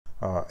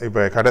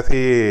இப்போ கடைசி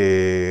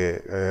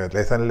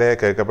லெசனில்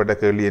கேட்கப்பட்ட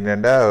கேள்வி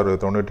என்னென்னா ஒரு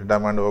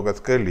 98ஆம் ஆண்டு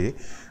ஆகஸ்ட் கேள்வி.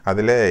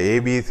 அதில்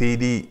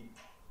ஏபிசிடி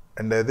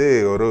என்றது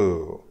ஒரு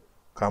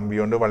கம்பி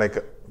ஒன்று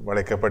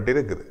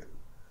வளைக்கப்பட்டிருக்குது.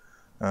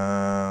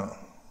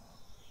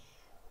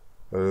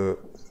 ஒரு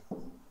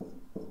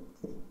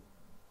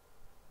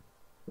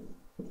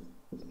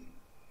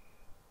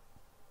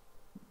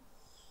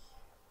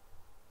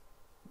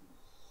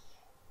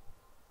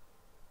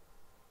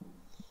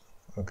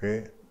ஓகே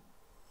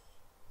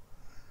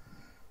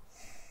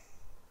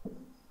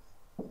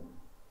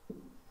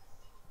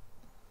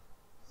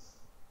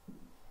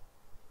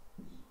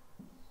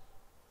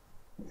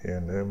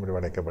இப்படி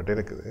வளைக்கப்பட்டு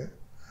இருக்குது.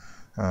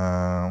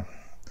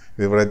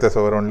 இது விளைத்த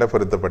சோரனில்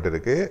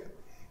பொருத்தப்பட்டிருக்கு.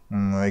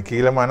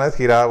 கீழமான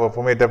சீரா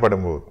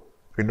வெப்பமேற்றப்படும் போது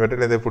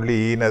பின்பற்றில் இந்த புள்ளி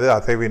ஈனது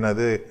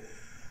அசைவினது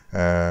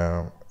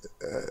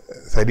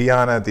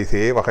சரியான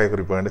திசையை வகை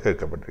குறிப்பு என்று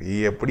கேட்கப்பட்டிருக்கு.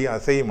 எப்படி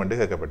அசையும் என்று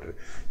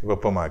கேட்கப்பட்டிருக்கு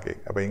வெப்பமாக்கி.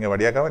 அப்போ இங்கே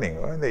வழியாக்காம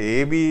நீங்கள் இந்த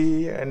ஏபி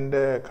என்ற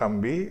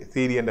கம்பி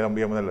சிடி என்ற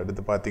கம்பியை முதல்ல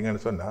எடுத்து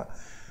பார்த்தீங்கன்னு சொன்னால்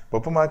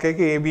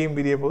வெப்பமாக்கைக்கு ஏபியும்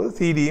பிரிய போகுது,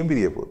 சிடியும்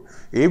பிரிய போகுது.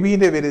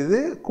 ஏபியின் விருது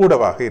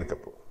கூடவாக இருக்க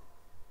போகுது,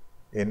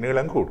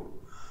 நீளம் கூடும்.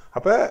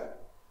 அப்போ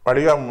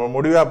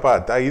முடிவாக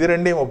பார்த்தா இது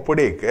ரெண்டையும்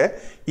ஒப்படைக்க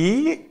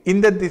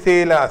இந்த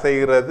திசையில்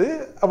அசைகிறது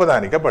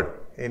அவதானிக்கப்படும்.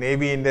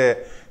 ஏபியின்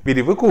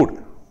விரிவு கூடு,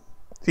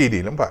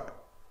 சிடியிலும் பார்க்க.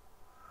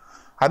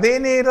 அதே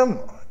நேரம்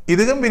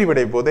இதுக்கும்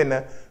விரிவடைய போது என்ன,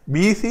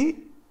 பிசி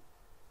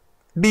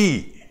டி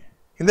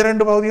இந்த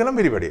ரெண்டு பகுதிகளும்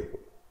விரிவடைய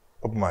போகுது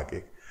ஒப்பமாக்கி.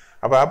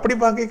 அப்போ அப்படி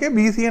பார்க்க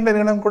பிசி என்ற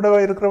நீளம் கூடவா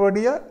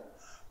இருக்கிறபடியா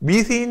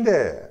பிசியின்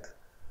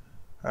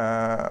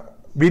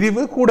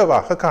விரிவு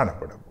கூடவாக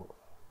காணப்படும்.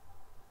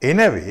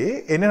 எனவே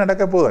என்ன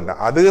நடக்க போகுதுன்னா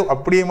அது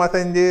அப்படியே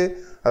மசைஞ்சு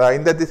அதாவது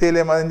இந்த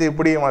திசையிலே மசைஞ்சு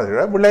இப்படியே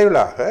மசைஞ்ச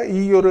விளைவுலாக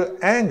ஒரு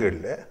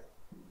ஆங்கிளில்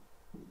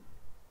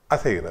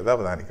அசைகிறது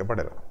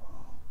அவதானிக்கப்படலாம்.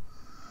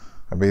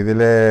 அப்போ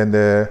இதில்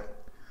இந்த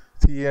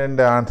சி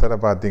என்ற ஆன்சரை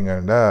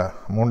பார்த்தீங்கன்னா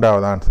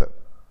மூன்றாவது ஆன்சர்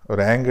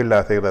ஒரு ஆங்கிளில்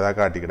அசைகிறதா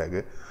காட்டி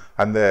கிடக்கு.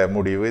 அந்த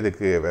முடிவு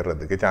இதுக்கு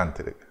வர்றதுக்கு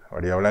சான்ஸ் இருக்குது.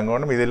 அப்படி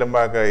எவ்வளோங்கணும் இதிலும்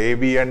பார்க்க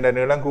ஏபி என்ற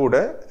நீளம்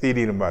கூட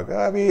சிடியிலும்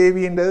பார்க்க அப்போ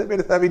ஏபின்றது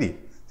பெருசாக விரி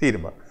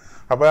சிடியும் பார்க்க.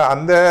 அப்போ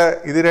அந்த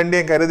இது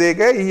ரெண்டையும்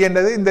கருதேக்க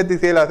என்றது இந்த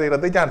திசையில்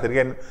அசைகிறதுக்கு சான்ஸ்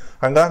இருக்கு.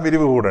 அங்கதான்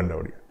விரிவு கூடன்ற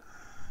அப்படி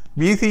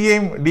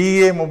பிசியையும்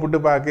டிஏயும் ஒப்பிட்டு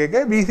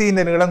பார்க்க பிசி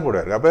இந்த நீளம் கூட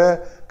இருக்குது. அப்போ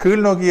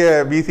கீழ் நோக்கிய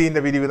பிசி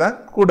இந்த விரிவு தான்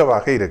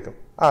கூடவாக இருக்கும்.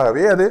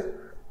 ஆகவே அது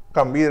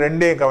கம்பி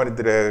ரெண்டையும்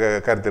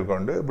கருத்தில்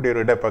கொண்டு இப்படி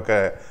ஒரு இடப்பக்க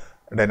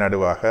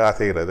நடுவாக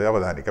அசைகிறது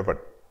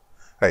அவதானிக்கப்படும்.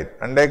 ரைட்.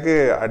 அன்றைக்கு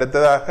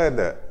அடுத்ததாக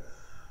இந்த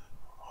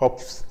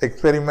ஹாப்ஸ்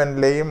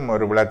எக்ஸ்பெரிமெண்ட்லேயும்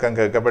ஒரு விளக்கம்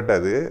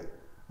கேட்கப்பட்டது.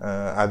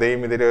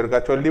 அதையும் இதில்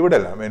ஒருக்கா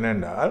சொல்லிவிடலாம்.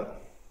 என்னென்றால்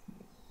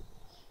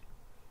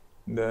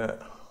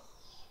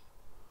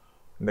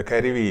இந்த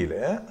கருவியில்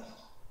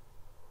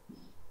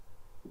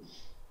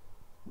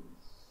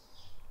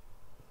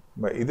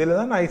இதில்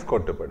தான் ஐஸ்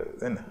கொட்டப்படுது.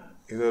 என்ன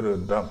இது ஒரு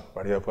ட்ரம்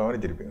படியாப்பாக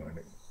வச்சிருப்பீங்க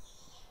வேண்டிய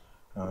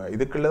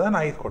இதுக்குள்ள தான்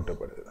ஐஸ்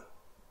கொட்டப்படுது.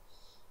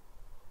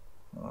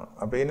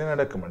 அப்போ என்ன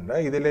நடக்குமெண்டா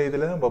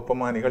இதில் தான்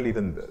வெப்பமானிகள்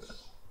இருந்தது.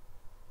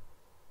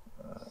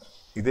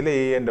 இதில்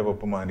ஏ என்ற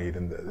வெப்பமானி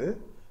இருந்தது,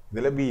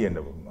 இதில் பி என்ற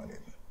வெப்பமானி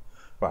இருந்தது.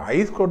 இப்போ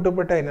ஐஸ்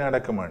கொட்டப்பட்டால் என்ன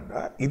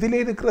நடக்குமெண்டா இதில்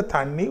இருக்கிற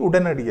தண்ணி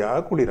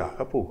உடனடியாக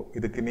குளிராக போகும்.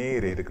 இதுக்கு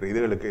நேரே இருக்கிற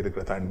இதுகளுக்கு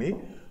இருக்கிற தண்ணி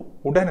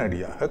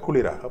உடனடியாக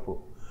குளிராக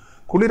போகும்.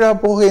 குளிராக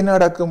போக என்ன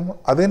நடக்கும்,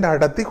 அது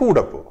அடர்த்தி கூட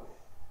போகும்.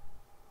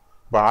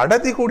 இப்போ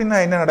அடர்த்தி கூடினா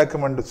என்ன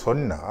நடக்கும் என்று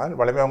சொன்னால்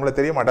வளமை அவங்களுக்கு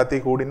தெரியும், அடர்த்தி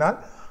கூடினால்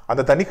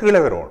அந்த தண்ணி கீழே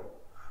வரணும்.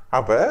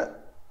 அப்போ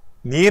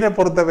நீரை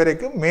பொறுத்த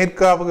வரைக்கும்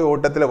மேற்காவுக்கு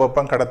ஓட்டத்தில்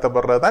வெப்பம்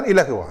கடத்தப்படுறது தான்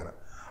இலகுவான.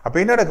 அப்போ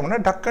என்ன நடக்கும்னா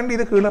டக்கண்டு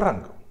இது கீழே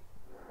இறங்கும்,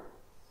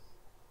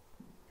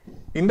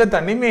 இந்த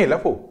தண்ணி மேலே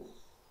போகும்.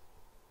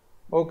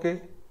 ஓகே.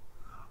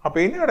 அப்போ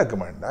என்ன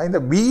நடக்குமாண்டா இந்த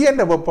பி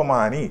என்ற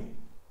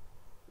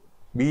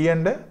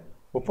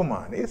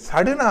வெப்பமானி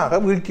சடுனாக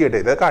வீழ்ச்சி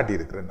அடைகிறத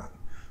காட்டியிருக்கிறேன் நான்.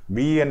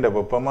 பி என்ற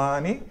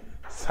வெப்பமானி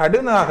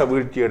சடுனாக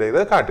வீழ்ச்சி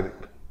அடைகிறத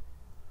காட்டியிருக்கிறேன்.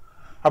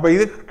 அப்போ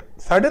இது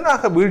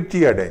சடுனாக வீழ்ச்சி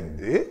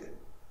அடைந்து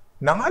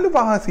 4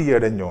 பாசி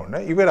அடைஞ்சோன்னு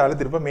இவரால்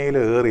திரும்ப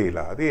மேலே ஏற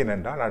இயலாது.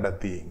 ஏனென்றால்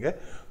அடர்த்தி இங்கே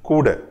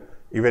கூட,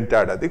 இவற்றை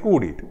அடர்த்தி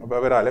கூடிட்டு அப்போ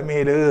அவரால்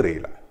மேலே ஏற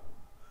இயலாது.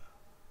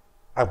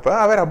 அப்போ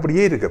அவர்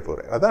அப்படியே இருக்க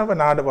போகிறார். அதான் இப்போ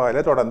 4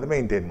 பாயில தொடர்ந்து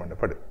மெயின்டைன்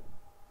பண்ணப்படும்.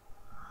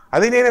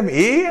 அதே நேரம்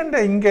ஏ என்ற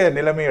இங்கே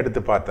நிலைமை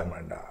எடுத்து பார்த்தோம்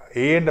வேண்டாம்,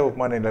 ஏ என்ற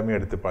வெப்பமான நிலைமை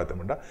எடுத்து பார்த்தோம்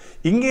வேண்டாம்,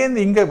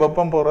 இங்கேருந்து இங்கே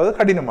வெப்பம் போடுறது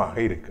கடினமாக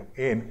இருக்கும்.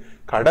 ஏன்,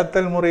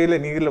 கடத்தல் முறையில்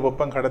நீரில்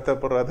வெப்பம்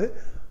கடத்தப்படுறது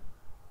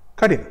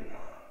கடினம்.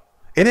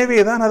 எனவே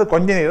தான் அது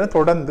கொஞ்ச நேரம்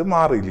தொடர்ந்து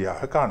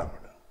மாறிலியாக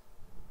காணப்படும்.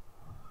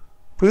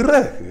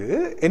 பிறகு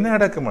என்ன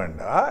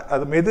நடக்குமெண்டா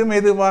அது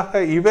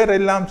மெதுவாக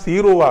இவரெல்லாம்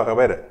சீரோவாக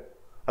வர,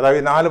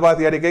 அதாவது 4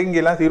 பாசி அடிக்க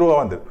இங்கெல்லாம்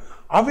சீரோவாக வந்துடும்.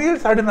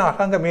 அவையில் சடனாக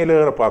அங்கே மேலே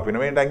ஏற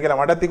பார்ப்பினோம் வேண்டாம்,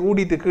 இங்கெல்லாம் மடத்தி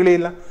கூட்டிட்டு கீழே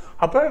எல்லாம்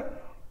அப்போ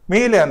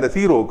மேலே அந்த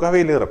சீரோவுக்கு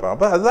அவையில் ஏறப்பா.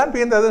 அப்போ அதுதான்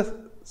பேருந்து அது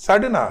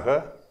சடனாக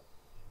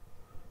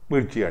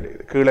வீழ்ச்சி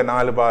அடையுது. கீழே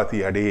 4 பாசி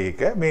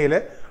அடையிக்க மேலே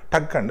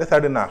டக்கண்டு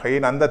சடுனாக,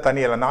 ஏன் அந்த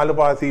தண்ணியெல்லாம் 4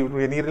 பாசி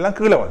நீரெல்லாம்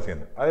கீழே வந்து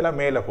சேர்ந்து அதெல்லாம்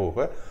மேலே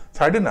போக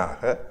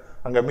சடுனாக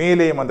அங்கே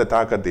மேலேயும் அந்த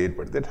தாக்கத்தை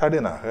ஏற்படுத்தி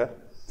சடுனாக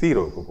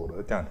சீரோவுக்கு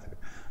போகிறது சான்ஸ்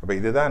இருக்குது. அப்போ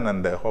இதுதான்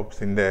அந்த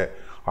ஹாப்ஸ் இந்த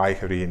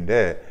ஆய்கறியின்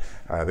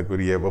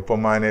அதுக்குரிய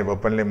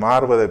வெப்பநிலை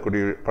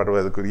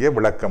மாறுவதற்குரிய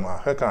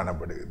விளக்கமாக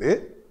காணப்படுகிறது.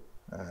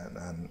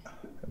 நான்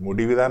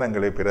முடிவு தான்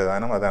எங்களுக்கு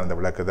பிரதானம், அதான் அந்த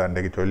விளக்கத்தை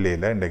அன்றைக்கு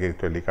சொல்லல, இன்றைக்கு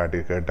சொல்லி காட்டி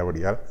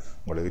கேட்டபடியால்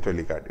உங்களுக்கு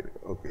சொல்லி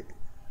காட்டியிருக்கு. ஓகே,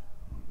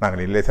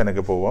 நாங்கள்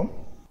இல்லேசனுக்கு போவோம்.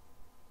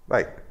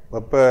 ரைட்,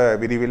 வெப்ப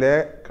விரிவில்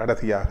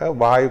கடைசியாக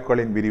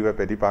வாயுக்களின் விரிவை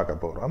பற்றி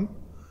பார்க்க போகிறோம்.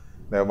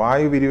 இந்த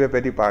வாயு விரிவை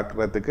பற்றி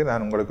பார்க்குறதுக்கு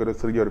நான் உங்களுக்கு ஒரு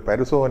சிறிய ஒரு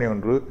பரிசோதனை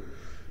ஒன்று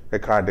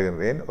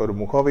காட்டுகிறேன். ஒரு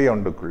முகவை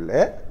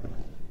ஒன்றுக்குள்ளே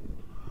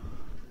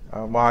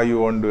வாயு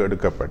ஒன்று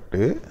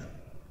எடுக்கப்பட்டு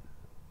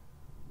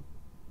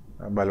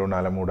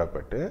பலூனால்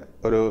மூடப்பட்டு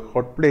ஒரு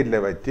ஹாட்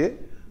பிளேட்டில் வச்சு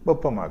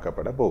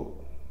வெப்பமாக்கப்பட போகும்.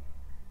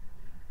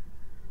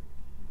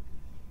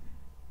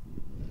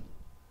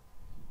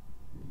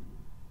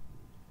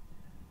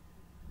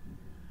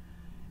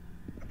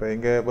 இப்போ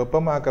இங்கே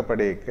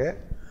வெப்பமாக்கப்படைக்க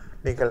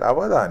நீங்கள்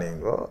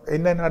அவதானிங்கோ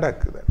என்ன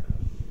நடக்குது.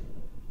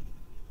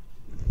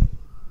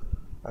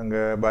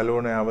 அங்கே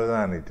பலூனை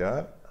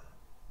அவதானித்தால்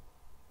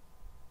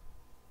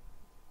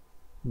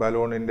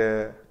பலூனின்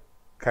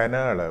கன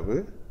அளவு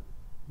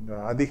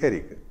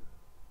அதிகரிக்கும்.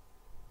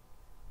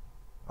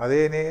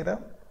 அதே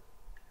நேரம்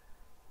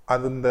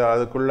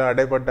அதுக்குள்ள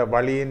அடைப்பட்ட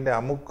வலியின்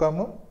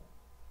அமுக்கமும்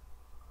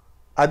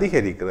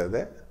அதிகரிக்கிறத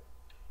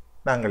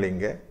நாங்கள்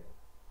இங்கே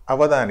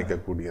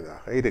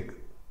அவதானிக்கக்கூடியதாக இருக்கு.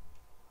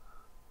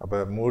 அப்போ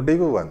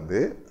முடிவு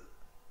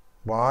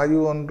வாயு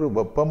ஒன்று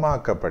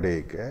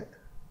வெப்பமாக்கப்படைக்க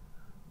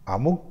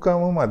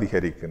அமுக்கமும்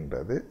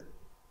அதிகரிக்கின்றது,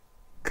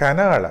 கன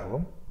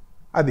அளவும்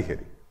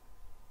அதிகரிக்கும்.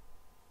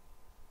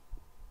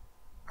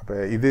 அப்போ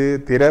இது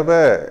திரவ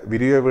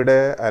விரிவை விட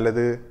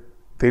அல்லது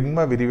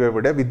திண்ம விரிவை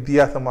விட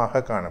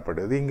வித்தியாசமாக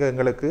காணப்படுது. இங்கே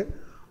எங்களுக்கு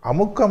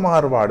அமுக்க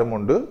மாறுபாடும்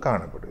ஒன்று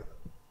காணப்படுது.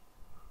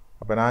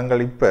 அப்போ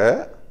நாங்கள் இப்போ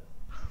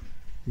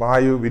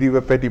வாயு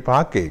விரிவை பற்றி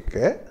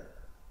பார்க்க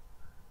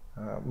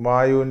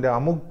வாயுவின்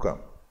அமுக்கம்,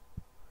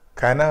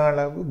 கன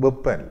அளவு,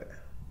 வெப்பநிலை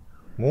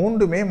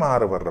மூன்றுமே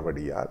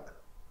மாறுபடுறபடியால்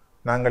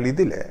நாங்கள்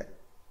இதில்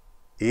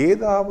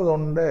ஏதாவது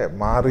ஒன்றை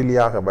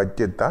மாறிலியாக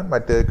வச்சுத்தான்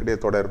மற்றதுக்கிடையே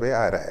தொடர்பை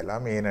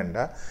ஆராயலாம்.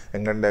 ஏனென்றால்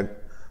எங்கள்ட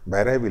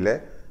வரைவில்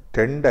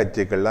 2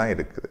 அச்சுக்கள்லாம்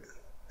இருக்குது,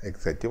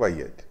 எக்ஸ் அச்சு,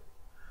 ஒய் அச்சு.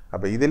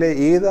 அப்போ இதில்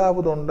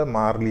ஏதாவது ஒன்றை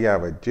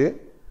மாறிலியாக வச்சு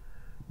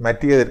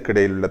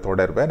மற்றதற்கிடையில் உள்ள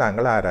தொடர்பை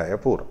நாங்கள் ஆராய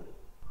போகிறோம்.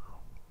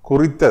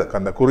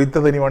 அந்த குறித்த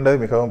திணிவுன்றது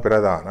மிகவும்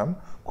பிரதானம்.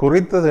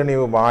 குறித்த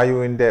திணிவு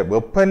வாயுவின்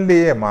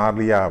வெப்பநிலையை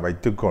மாறிலியாக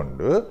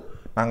வைத்துக்கொண்டு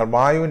நாங்கள்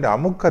வாயுவின்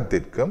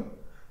அமுக்கத்திற்கும்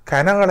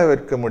கன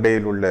அளவிற்கும்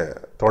இடையில் உள்ள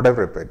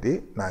தொடர்பை பற்றி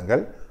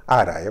நாங்கள்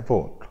ஆராய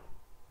போகின்றோம்.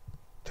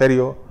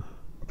 சரியோ?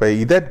 இப்போ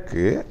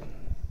இதற்கு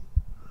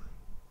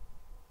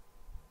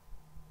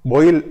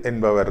பாயில்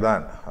என்பவர்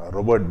தான்,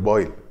 ராபர்ட்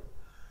பாயில்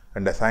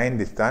என்ற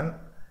சயின்டிஸ்ட் தான்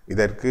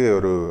இதற்கு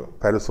ஒரு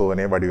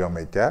பரிசோதனை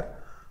வடிவமைத்தார்.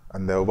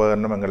 அந்த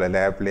உபகரணம் எங்களை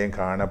லேப்லேயும்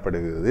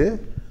காணப்படுகிறது.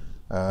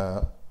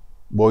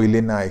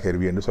 பாயிலின்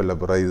நாயகருவி என்று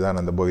சொல்லப்படுற இதுதான்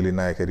அந்த பாயிலின்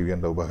நாயகருவி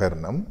என்ற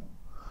உபகரணம்.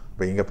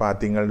 இப்போ இங்கே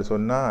பார்த்தீங்கன்னு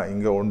சொன்னால்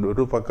இங்கே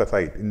ஒரு பக்க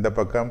சைட், இந்த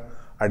பக்கம்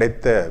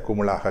அடைத்த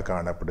குமிழாக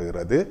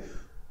காணப்படுகிறது.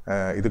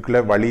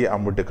 இதுக்குள்ளே வழி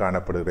அம்பிட்டு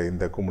காணப்படுகிற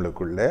இந்த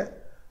குமிழுக்குள்ளே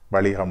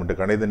வழி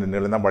அம்பிட்டு இது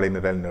நீளம் தான் வழி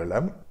நிரல்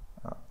நீளம்.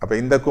 அப்போ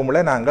இந்த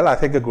குமிழை நாங்கள்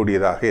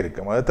அசைக்கக்கூடியதாக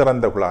இருக்கும், அது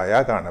திறந்த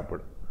குழாயாக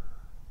காணப்படும்.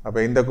 அப்போ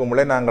இந்த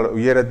குமிழை நாங்கள்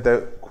உயரத்தை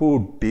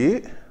கூட்டி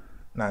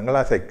நாங்கள்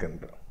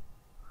அசைக்கின்றோம்.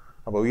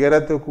 அப்போ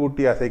உயரத்தை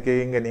கூட்டி அசைக்க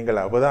இங்கே நீங்கள்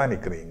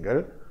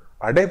அவதானிக்கிறீங்கள்,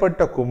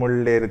 அடைப்பட்ட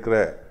குமிழில் இருக்கிற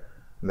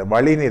இந்த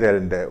வழி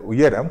நிரல்ன்ற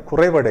உயரம்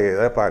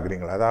குறைவடையதை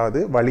பார்க்குறீங்களா, அதாவது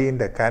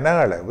வழியின் கன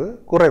அளவு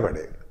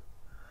குறைவடையுது.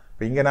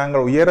 இப்போ இங்கே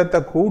நாங்கள் உயரத்தை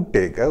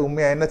கூட்டேக்க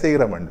உண்மையாக என்ன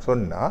செய்கிறோம்னு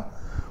சொன்னால்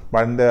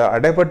அந்த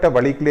அடைப்பட்ட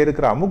வழிக்குள்ளே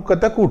இருக்கிற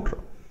அமுக்கத்தை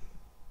கூட்டுறோம்.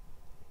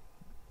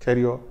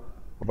 சரியோ?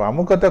 அப்போ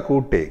அமுக்கத்தை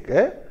கூட்டேக்க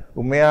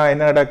உண்மையாக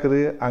என்ன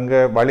நடக்குது, அங்கே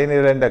வழி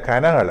நிரல்ன்ற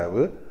கன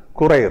அளவு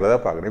குறைகிறத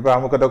பார்க்குறோம். இப்போ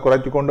அமுக்கத்தை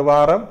குறைச்சி கொண்டு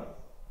வாரோம்,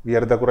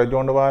 உயரத்தை குறைச்சி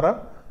கொண்டு வாரோம்,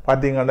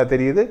 பார்த்தீங்கன்னா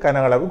தெரியுது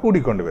கன அளவு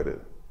கூட்டிக்கொண்டு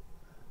வருது.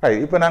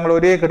 இப்போ நாங்கள்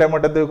ஒரே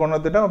கிடைமட்டத்துக்கு கொண்டு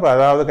வந்துட்டோம். இப்போ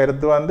அதாவது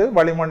கருத்து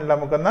வளிமண்டல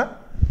அமுக்கம் தான்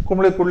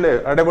குமிழுக்குள்ளே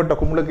அடைப்பட்ட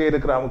குமிழுக்கு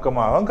இருக்கிற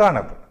அமுக்கமாகவும்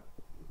காணப்படும்.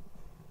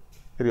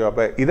 சரியோ?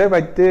 அப்போ இதை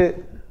வச்சு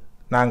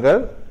நாங்கள்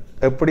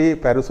எப்படி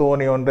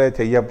பரிசோதனை ஒன்றை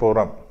செய்ய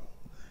போகிறோம்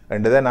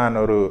என்றதை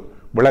நான் ஒரு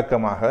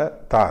விளக்கமாக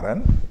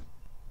தாரேன்.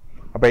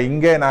 அப்போ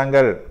இங்கே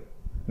நாங்கள்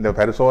இந்த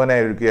பரிசோதனை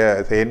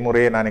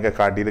செயல்முறையை நான் இங்கே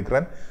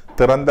காட்டியிருக்கிறேன்.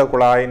 திறந்த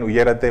குழாயின்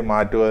உயரத்தை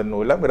மாற்றுவதன்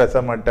மூலம்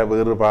இரசமட்ட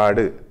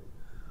வேறுபாடு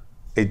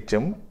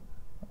எச்சும்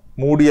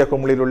மூடிய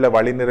குமிழில் உள்ள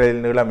வழிநிரல்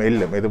நீளம்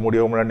எல்லும், இது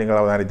மூடிய குமிழ் நீங்கள்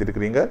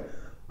அவதானித்திருக்கிறீங்க,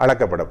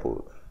 அளக்கப்பட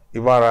போகுது.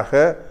 இவ்வாறாக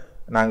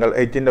நாங்கள்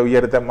எச்சின்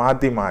உயரத்தை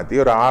மாற்றி மாற்றி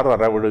ஒரு 6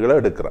 அளவீடுகளை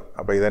எடுக்கிறோம்.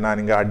 அப்போ இதை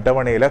நான் இங்கே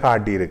அட்டவணையில்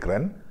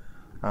காட்டியிருக்கிறேன்.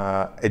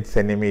 எச்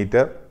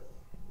சென்டிமீட்டர்,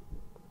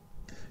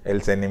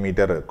 எல்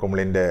சென்டிமீட்டர்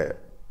குமிழின்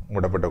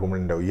மூடப்பட்ட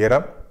குமிழின்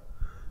உயரம்.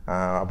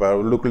 அப்போ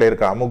உள்ளுக்குள்ளே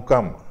இருக்க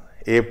அமுக்கம்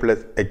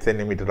A+H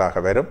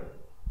சென்டிமீட்டராக வரும்.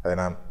 அதை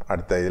நான்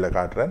அடுத்த இதில்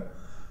காட்டுறேன்.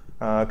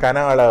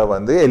 கன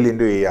அளவு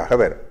L×A ஆக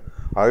வரும்.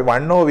 அவை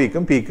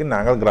 1OVக்கும் Pக்கும்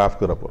நாங்கள் கிராஃப்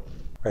கீறப்போம்.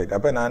 ரைட்.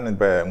 அப்போ நான்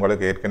இப்போ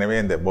உங்களுக்கு ஏற்கனவே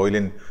இந்த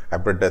பாயிலின்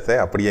அப்பரேட்டஸை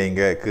அப்படியே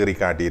இங்கே கீறி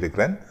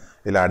காட்டியிருக்கிறேன்.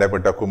 இதில்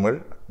அடைப்பட்ட குமிழ்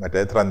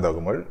மற்ற திறந்த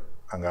குமிழ்,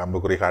 அங்கே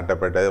அம்புக்குறி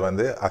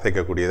காட்டப்பட்டது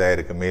அசைக்கக்கூடியதாக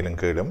இருக்குது மேலும்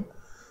கீழும்.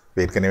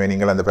 ஏற்கனவே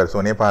நீங்கள் அந்த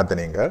பரிசோதனையை பார்த்து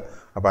நீங்கள்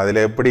அப்போ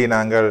அதில் எப்படி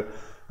நாங்கள்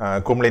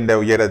குமிழின்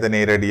உயரத்தை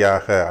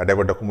நேரடியாக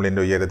அடைபட்ட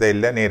குமிழின் உயரத்தை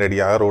இல்லை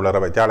நேரடியாக ரூலரை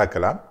வச்சு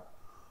அளக்கலாம்.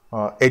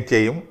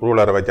 எச்சையும்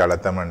ரூலரை வச்சு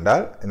அளத்தம்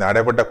என்றால் இந்த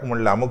அடைபட்ட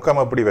குமிழில்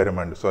அமுக்கம் எப்படி வரும்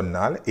என்று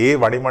சொன்னால்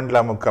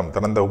வளிமண்டல அமுக்கம்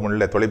திறந்த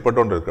குமிழில் தொலைப்பட்டு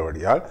கொண்டு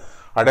இருக்கிறபடியால்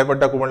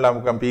அடைபட்ட குமிழில்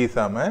அமுக்கம் பி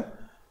சமன்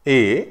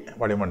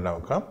வளிமண்டல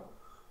அமுக்கம்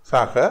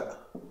சக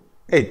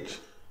எச்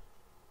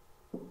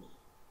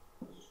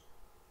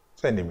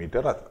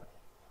சென்டிமீட்டர். அது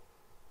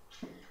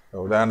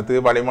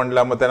உதாரணத்துக்கு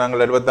வளிமண்டல அமுத்தை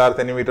நாங்கள் 76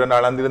 சென்டிமீட்டர்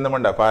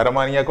அளந்திருந்தோம்டா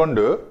பாரமானியை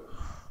கொண்டு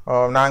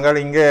நாங்கள்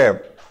இங்கே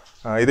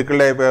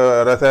இதுக்குள்ளே இப்போ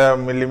ரச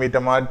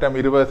மில்லிமீட்டர் மாற்றம்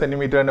 20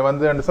 சென்டிமீட்டர்னு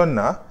வந்துன்னு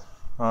சொன்னால்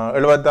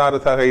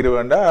 76 சக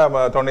 20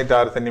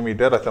 96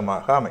 சென்டிமீட்டர்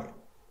ரசமாக அமையும்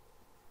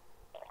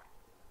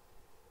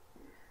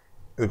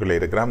இதுக்குள்ளே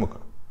இருக்கிற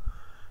அமுக்கம்.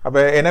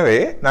 அப்போ எனவே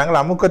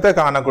நாங்கள் அமுக்கத்தை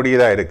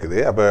காணக்கூடியதாக இருக்குது.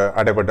 அப்போ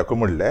அடைப்பட்ட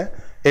குமிழில்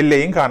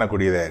எல்லையும்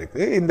காணக்கூடியதாக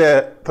இருக்குது. இந்த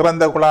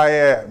திறந்த குழாய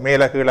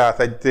மேலே கீழே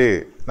அசைத்து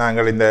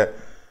நாங்கள் இந்த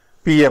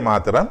பிஏ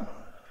மாத்திரம்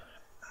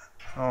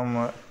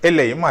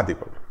எல்லையும்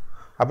மாற்றிக்கொள்கிறோம்.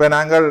 அப்போ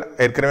நாங்கள்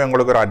ஏற்கனவே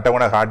உங்களுக்கு ஒரு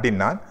அட்டவணை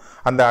காட்டினான்.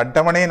 அந்த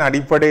அட்டவணையின்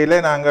அடிப்படையில்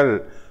நாங்கள்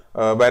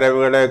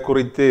வரவுகளை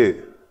குறித்து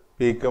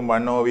வீக்கும்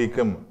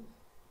வண்ணோவிக்கும்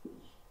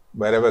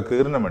வரவை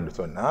கீர்ணம் என்று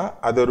சொன்னால்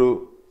அது ஒரு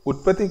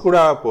உற்பத்தி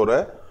கூடாக போகிற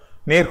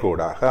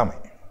நேர்கூடாக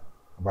அமையும்.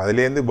 அப்போ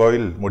அதுலேருந்து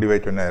பாயில் முடிவை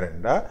சொன்னார்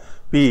என்றால்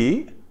பி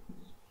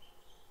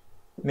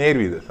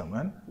நேர்வீத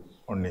சமன்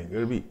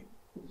 1/v.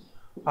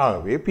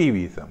 ஆகவே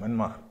பிவி சமன்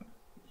மாறும்.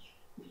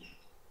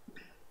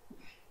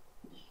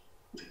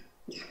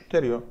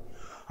 சரியோ?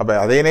 அப்போ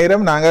அதே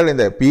நேரம் நாங்கள்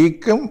இந்த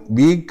பிக்கும்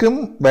பிக்கும்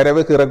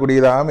வரவு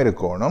கீறக்கூடியதாகவும்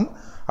இருக்கணும்.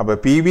 அப்போ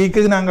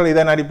பிவிக்கு நாங்கள்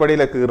இதன்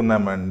அடிப்படையில்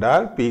கீர்ணம்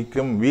என்றால்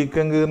பிக்கும்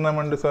வீக்கும் கீர்ணம்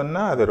என்று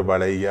சொன்னால் அது ஒரு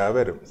வளையாக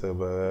வரும்.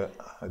 சிவ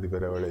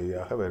அதிபர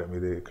வளையாக வரும்.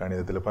 இது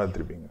கணிதத்தில்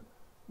பார்த்துருப்பீங்க.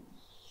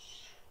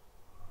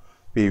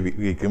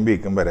 பிவிக்கும்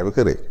பிக்கும் வரவு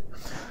கீறை.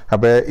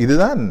 அப்போ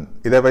இதுதான்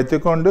இதை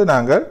வச்சுக்கொண்டு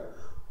நாங்கள்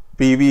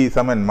பிவி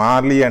சமன்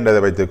மார்லி என்றதை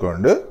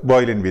வைத்துக்கொண்டு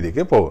பாயிலின்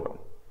விதிக்கு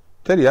போகிறோம்.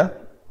 சரியா?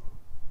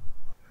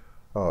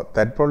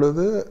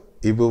 தற்பொழுது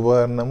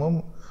இவ்வுபகரணமும்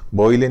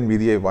பாயிலின்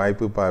விதியை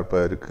வாய்ப்பு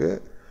பார்ப்பதற்கு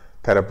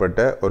தரப்பட்ட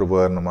ஒரு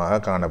உபகரணமாக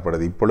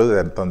காணப்படுது. இப்பொழுது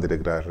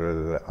தந்திருக்கிறார்கள்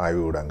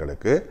ஆய்வு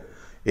ஊடகங்களுக்கு.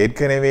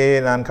 ஏற்கனவே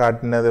நான்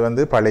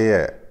காட்டினது பழைய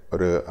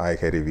ஒரு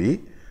ஆய்கருவி.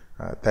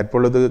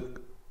 தற்பொழுது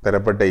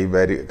தரப்பட்ட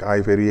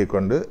ஆய்கருவியை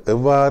கொண்டு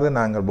எவ்வாறு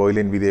நாங்கள்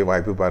பாயிலின் விதியை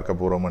வாய்ப்பு பார்க்க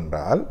போகிறோம்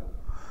என்றால்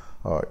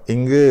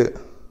இங்கு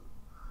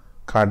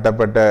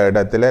காட்டப்பட்ட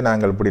இடத்துல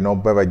நாங்கள் இப்படி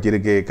நோப்பை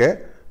வச்சிருக்க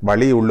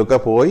வழி உள்ளுக்க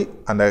போய்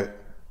அந்த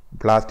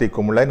பிளாஸ்டிக்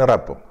குமிழை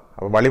நிரப்பும்.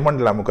 அப்போ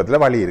வளிமண்டல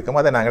அமுக்கத்தில் வழி இருக்கும்.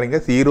 அதை நாங்கள் இங்கே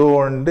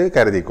 0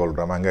 கருதி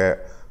கொள்கிறோம். அங்கே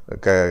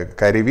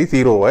கருவி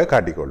 0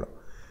 காட்டிக்கொள்ளும்.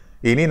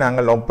 இனி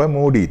நாங்கள் நொப்பை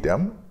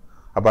மூடிட்டோம்.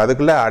 அப்போ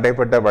அதுக்குள்ளே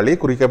அடைப்பட்ட வழி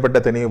குறிக்கப்பட்ட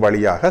திணிவு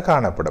வழியாக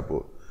காணப்பட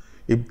போகுது.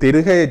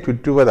 இத்திருகையை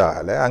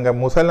சுற்றுவதால் அங்கே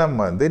முசலம்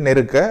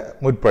நெருக்க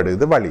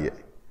முற்படுது வழியை.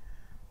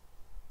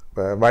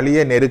 இப்போ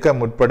வழியை நெருக்க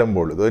முற்படும்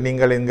பொழுது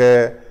நீங்கள் இங்கே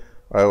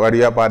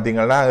வழியாக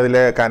பார்த்தீங்கன்னா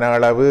அதில் கன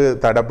அளவு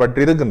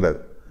தடப்பட்டு இருக்கின்றது.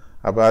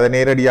 அப்போ அதை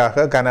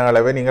நேரடியாக கன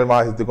அளவை நீங்கள்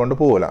வாசித்து கொண்டு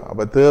போகலாம்.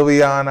 அப்போ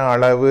தேவையான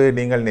அளவு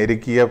நீங்கள்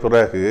நெருக்கிய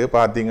பிறகு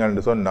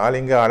பார்த்தீங்கன்னு சொன்னால்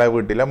இங்கே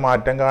அளவீட்டில்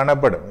மாற்றம்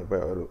காணப்படும். இப்போ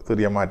ஒரு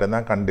சிறிய மாற்றம்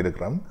தான்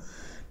கண்டிருக்கிறோம்.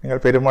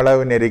 நீங்கள்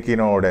பெருமளவு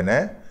நெருக்கின உடனே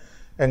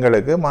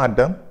எங்களுக்கு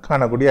மாற்றம்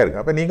காணக்கூடியா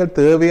இருக்குது. அப்போ நீங்கள்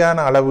தேவையான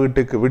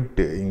அளவீட்டுக்கு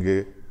விட்டு இங்கு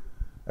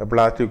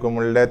பிளாஸ்டிக்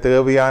குமிழில்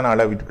தேவையான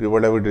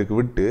அளவீட்டுக்கு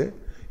விட்டு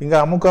இங்கே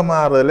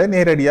அமுக்கமாறுதலை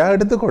நேரடியாக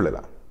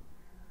எடுத்துக்கொள்ளலாம்.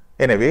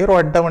 எனவே ஒரு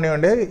அட்டவணை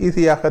ஒன்றை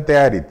ஈஸியாக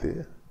தயாரித்து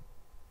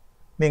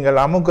நீங்கள்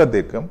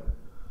அமுக்கத்திற்கும்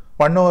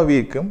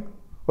வண்ணோவிக்கும்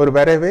ஒரு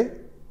வரைவை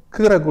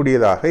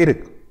கீறக்கூடியதாக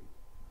இருக்கும்.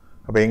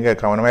 அப்போ இங்கே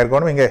கவனமாக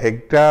இருக்கணும். இங்கே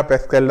ஹெக்டா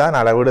பெஸ்கல் தான்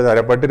அளவீடு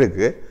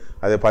தரப்பட்டிருக்கு.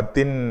 அது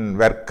 10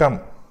 வர்க்கம்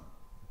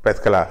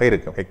பெஸ்கலாக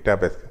இருக்கும். ஹெக்டா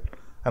பெஸ்கல்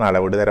தான்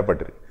அளவீடு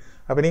தரப்பட்டிருக்கு.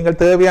 அப்போ நீங்கள்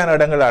தேவையான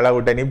இடங்கள்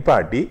அளவீட்டை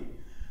நிப்பாட்டி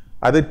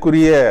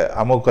அதற்குரிய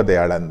அமுக்கத்தை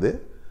அளந்து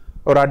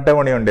ஒரு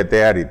அட்டவணை ஒன்றை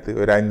தயாரித்து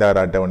ஒரு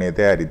 5-6 அட்டவணையை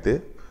தயாரித்து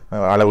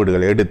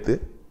அளவீடுகளை எடுத்து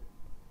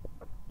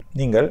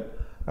நீங்கள்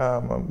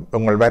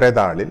உங்கள்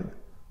வரைதாளில்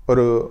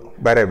ஒரு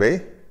வரைவை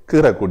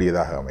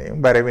கீறக்கூடியதாக அமையும்.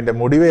 வரைவின்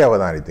முடிவை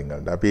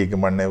அவதானித்தீங்கள்டா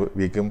பீக்கும் மண்ணை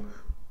வீக்கும்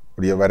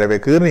உடைய வரைவை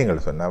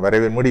கீறினீங்கள் சொன்னால்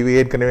வரைவின் முடிவு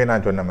ஏற்கனவே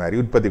நான் சொன்ன மாதிரி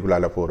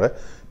உற்பத்திக்குள்ளால் போகிற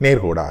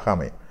நேர்கோடாக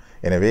அமையும்.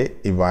 எனவே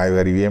இவ்வாய்வு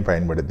அறிவியையும்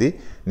பயன்படுத்தி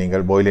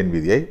நீங்கள் பாயிலின்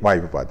விதியை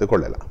வாய்ப்பு பார்த்து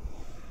கொள்ளலாம்.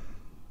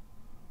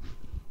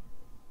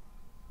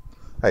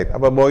 ரைட்.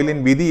 அப்போ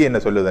பாயிலின் விதி என்ன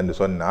சொல்லுது என்று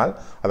சொன்னால்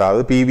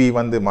அதாவது பிவி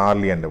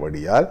மாறிலி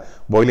என்றபடியால்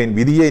பாயிலின்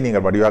விதியை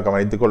நீங்கள் வடிவாக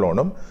கவனித்துக்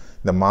கொள்ளணும்.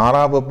 இந்த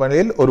மாறா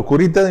வெப்பநிலையில் ஒரு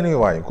குறித்த திணிவு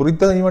வாயும்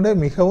குறித்த திணிவு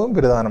மிகவும்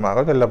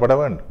பிரதானமாக சொல்லப்பட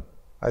வேண்டும்.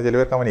 அது சில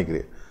பேர்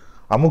கவனிக்கிறேன்.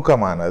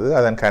 அமுக்கமானது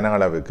அதன் கன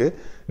அளவுக்கு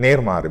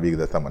நேர்மாறு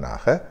விகித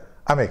சமனாக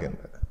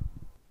அமைகின்றது.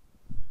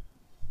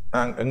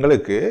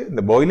 எங்களுக்கு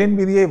இந்த பாயிலின்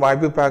விதியை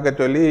வாய்ப்பு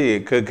பார்க்க சொல்லி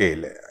கேட்க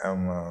இல்லை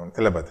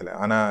சிலபத்தில்.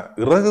 ஆனால்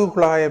இறகு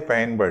குழாயை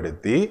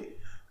பயன்படுத்தி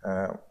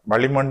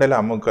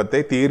வளிமண்டல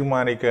அமுக்கத்தை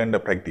தீர்மானிக்கின்ற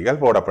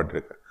ப்ராக்டிக்கல்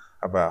போடப்பட்டிருக்கு.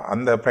 அப்போ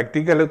அந்த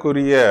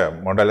ப்ராக்டிக்கலுக்குரிய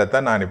மாடலை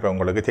தான் நான் இப்போ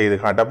உங்களுக்கு செய்து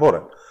காட்ட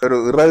போகிறேன். ஒரு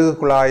இறகு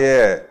குழாயை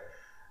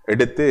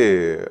எடுத்து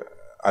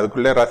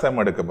அதுக்குள்ளே ரசம்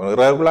எடுக்க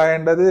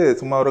குழாய்ன்றது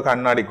சும்மா ஒரு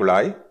கண்ணாடி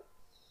குழாய்,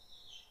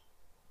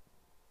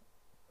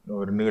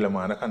 ஒரு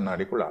நீளமான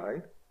கண்ணாடி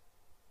குழாய்.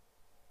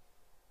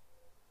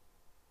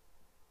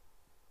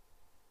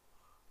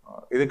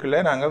 இதுக்குள்ளே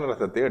நாங்கள்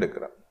ரசத்தை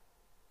எடுக்கிறோம்.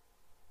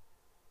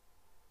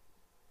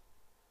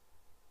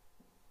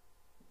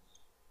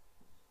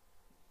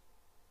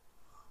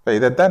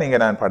 இதைத்தான் நீங்க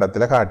நான்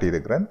படத்துல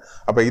காட்டியிருக்கிறேன்.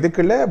 அப்ப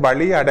இதுக்குள்ள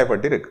வழி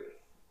அடைபட்டு இருக்கு.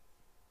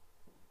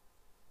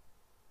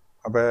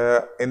 அப்ப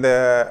இந்த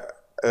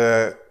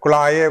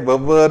குழாயை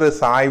வெவ்வேறு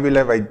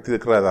சாய்வில்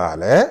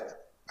வைத்திருக்கிறதால,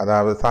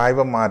 அதாவது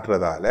சாய்வம்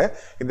மாற்றுறதால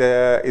இந்த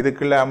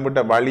இதுக்குள்ள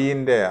அம்பிட்ட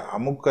வழியின்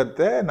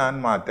அமுக்கத்தை நான்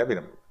மாற்ற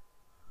விரும்புகிறேன்.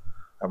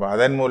 அப்போ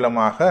அதன்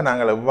மூலமாக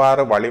நாங்கள்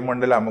எவ்வாறு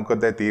வளிமண்டல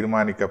அமுக்கத்தை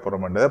தீர்மானிக்க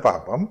போகிறோம் என்றதை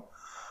பார்ப்போம்.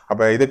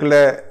 அப்போ இதுக்குள்ள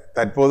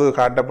தற்போது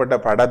காட்டப்பட்ட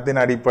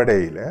படத்தின்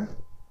அடிப்படையில்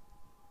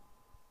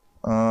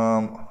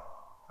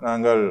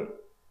நாங்கள்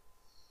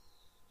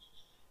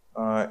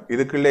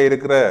இதுக்குள்ளே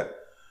இருக்கிற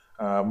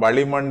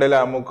வளிமண்டல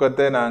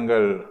அமுக்கத்தை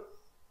நாங்கள்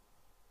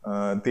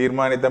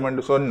தீர்மானித்தோம்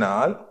என்று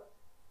சொன்னால்,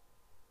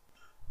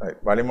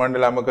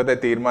 வளிமண்டல அமுக்கத்தை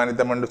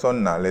தீர்மானித்தோம் என்று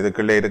சொன்னால்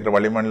இதுக்குள்ளே இருக்கிற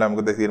வளிமண்டல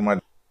அமுக்கத்தை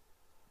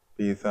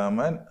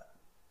தீர்மானித்தமன்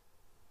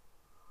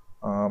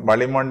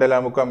வளிமண்டல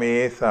அமுக்கம்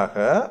ஏசாக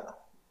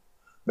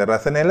இந்த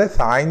ரசநிலை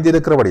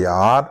சாய்ந்திருக்கிறபடி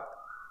ஆர்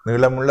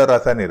நீளமுள்ள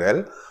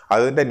ரசநிரல்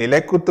அதுன்ற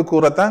நிலைக்குத்து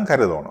கூறத்தான்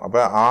கருதணும். அப்ப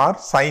R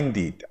sine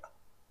theta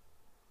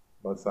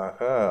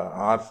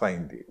R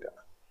sine theta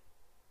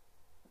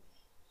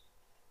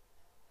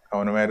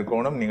கவனமா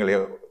இருக்கணும். நீங்கள்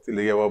சில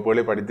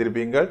வகுப்புகளை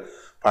படித்திருப்பீங்கள்.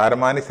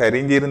 பாரமானி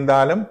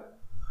சரிஞ்சிருந்தாலும்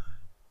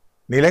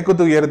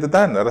நிலைக்குத்து உயரத்து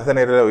தான்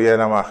ரசநிரல்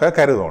உயரமாக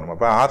கருதணும்.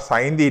 அப்ப ஆர்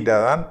சைன் தீட்டா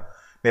தான்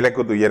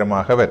நிலைக்குத்து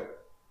உயரமாக வரும்.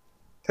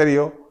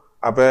 சரியோ?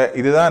 அப்ப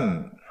இதுதான்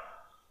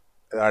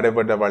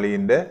அடைப்பட்ட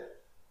வழியின்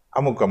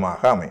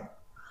அமுக்கமாக அமையும்.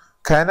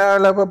 கன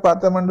அளவு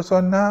பார்த்தோம்னு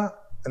சொன்னா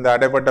இந்த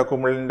அடைப்பட்ட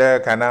குமிழின்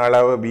கன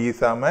அளவு பி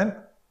சமன்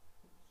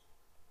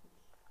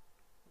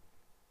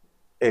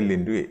எல்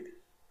இன்டு ஏ.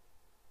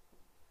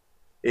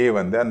 ஏ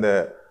வந்து அந்த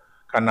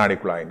கண்ணாடி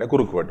குழாயின்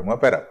குறுக்கு வெட்டுமா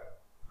பெற.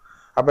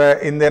 அப்ப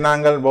இந்த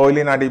நாங்கள்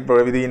போய்லின்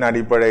விதியின்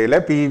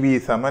அடிப்படையில் பிவி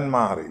சமன்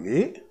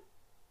மாறிலி,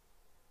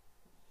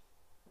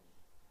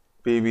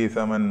 பிவி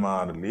சமன்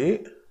மாறிலி.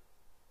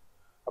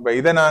 அப்ப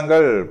இதை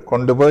நாங்கள்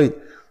கொண்டு போய்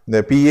இந்த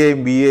பிஏ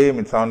பிஏ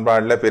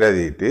சமன்பாடில்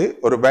பிரதிட்டு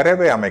ஒரு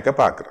வரைவை அமைக்க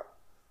பார்க்கிறோம்.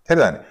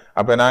 சரிதானே?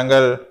 அப்ப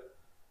நாங்கள்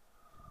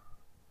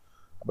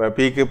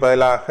பிக்கு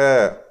பதிலாக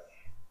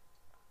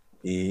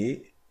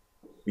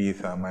பி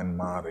சமன்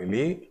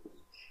மாறிலி,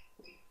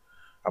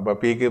 அப்ப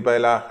பிக்கு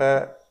பதிலாக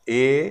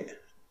ஏ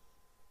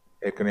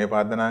ஏற்கனவே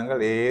பார்த்த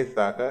நாங்கள் ஏ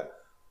சக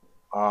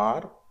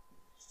ஆர்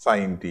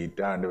சைன்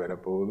தீட்டாண்டு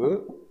வரப்போகுது.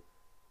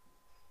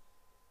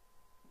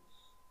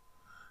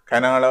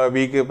 கன அளவு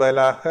பிக்கு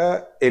பதிலாக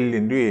எல்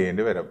இன்டு ஏ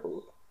என்று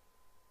வரப்போகுது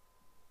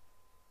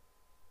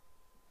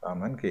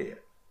சமன் கே.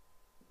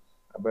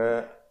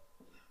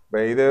 அப்ப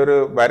இதை ஒரு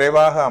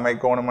வரைவாக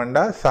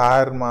அமைக்கணும்டா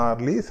சார்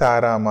மாறிலி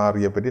சாரா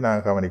மாறியை பற்றி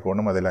நாங்கள்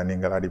கவனிக்கணும். அதில்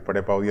நீங்கள்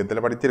அடிப்படை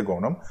பகுதியத்தில்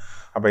படிச்சிருக்கணும்.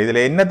 அப்போ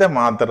இதில் என்னத்தை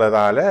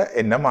மாற்றுறதால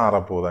என்ன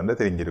மாறப்போகுதுன்னு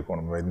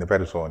தெரிஞ்சிருக்கணும் இந்த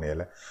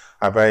பரிசோதனையில்.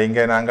 அப்போ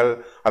இங்கே நாங்கள்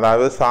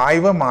அதாவது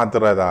சாய்வை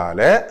மாற்றுறதால,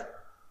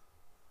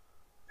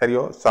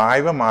 சரியோ,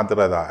 சாய்வை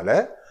மாற்றுறதால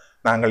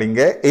நாங்கள்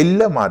இங்கே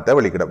எல்லை மாற்ற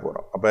வெளிக்கிட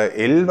போகிறோம். அப்போ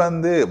எல்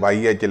வந்து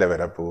YH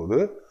வரப்போகுது,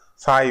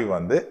 சாய்வு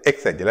வந்து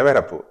XH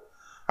வரப்போகுது.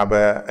 அப்போ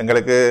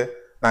எங்களுக்கு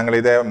நாங்கள்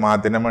இதை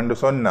மாற்றினோம்னு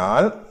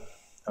சொன்னால்,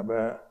 அப்போ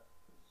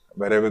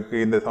வரைவுக்கு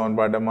இந்த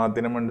சமன்பாட்டை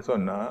மாற்றினோம்னு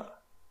சொன்னால்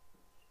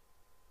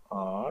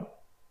ஆர்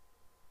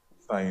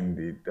சைன்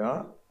தீட்டா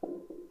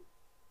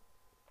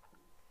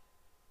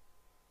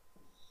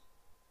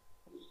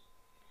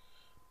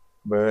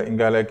இப்போ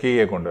இங்கால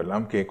கேயை கொண்டு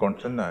வரலாம். கே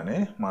கான்ஸ்டன்ட் தானே,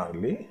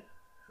 மாறிலி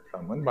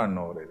சமன்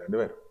 1/2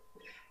 வரும்.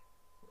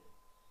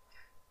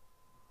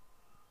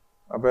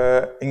 அப்போ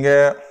இங்கே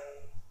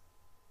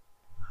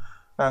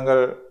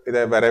நாங்கள்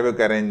இதை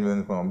வரைவுக்கு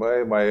அரேஞ்ச்மெண்ட் பண்ணும்போது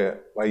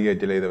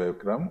YH இதை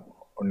வைக்கிறோம்,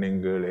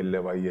 ஒன்றுங்கள் எல்லை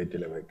YH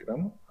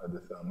வைக்கிறோம். அது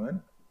சமன்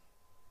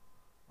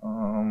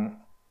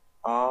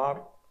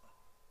R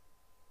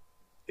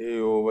A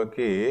over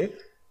K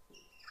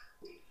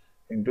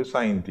into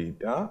sine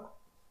theta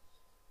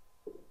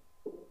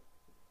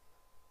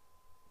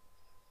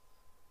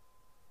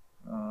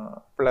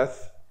plus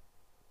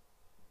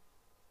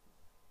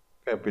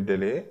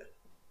capital A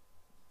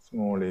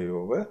small a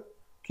over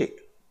k.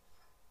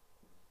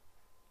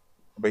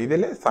 அப்ப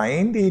இதில்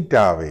sin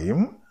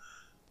தீட்டாவையும்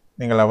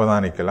நீங்கள்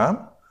அவதானிக்கலாம்.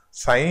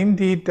 sin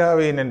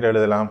தீட்டாவை என்று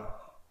எழுதலாம்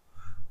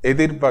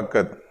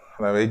எதிர்பக்க,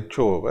 அதாவது h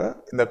over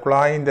இந்த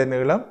குழாயின்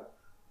நீளம்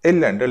L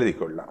என்று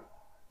எழுதிக்கொள்ளலாம்.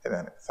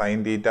 sin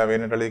தீட்டாவை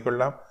என்று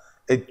எழுதிக்கொள்ளலாம்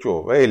h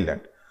over L.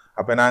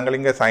 அப்ப நாங்கள்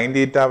இங்க sin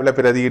தீட்டாவில்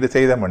பிரதியீடு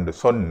செய்தோம் என்று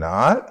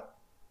சொன்னால்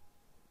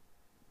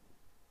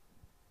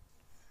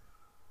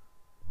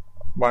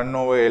 1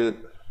 over L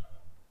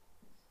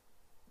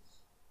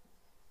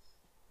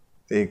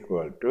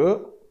equal to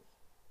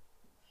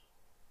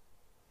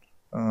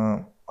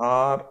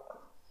R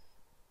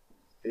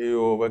A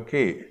over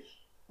K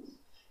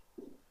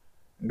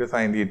into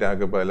sin theta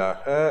க்கு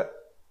பதிலாக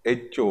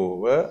H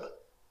over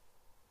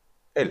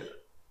L.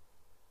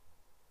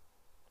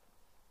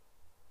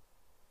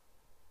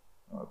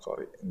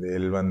 சாரி, இந்த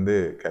எல் வந்து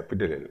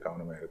கேபிட்டல் எல்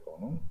கவனமாக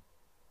இருக்கணும்.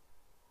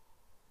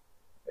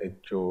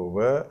 ஹெச்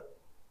ஓவர்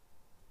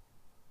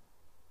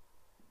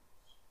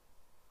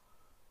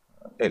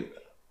எல்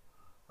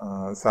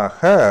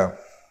சக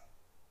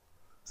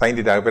சைன்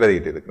தீட்டாவை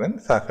பிரதிக்கிட்டு இருக்கிறேன்.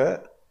 சக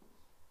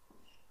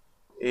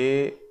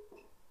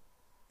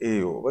ஏ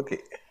ஓவர் கே.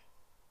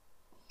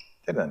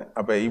 சரிதானே?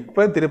 அப்போ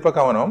இப்போ திருப்ப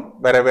கவனம்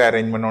வரவே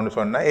அரேஞ்ச் பண்ணோன்னு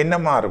சொன்னால் என்ன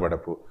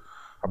மாறுபடப்பு?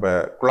 அப்போ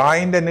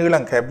குழாயின்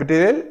நீளம்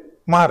கேபிட்டலில்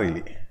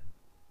மாறிலி,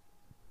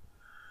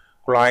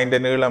 குழாயின்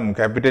நீளம்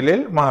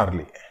கேபிட்டலில்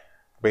மாறிலி.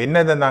 இப்போ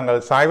என்னது நாங்கள்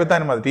சாய்வு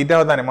தானே மாதிரி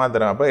தீட்டாவை தானே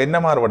மாற்றுறோம். அப்போ என்ன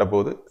மாறுபட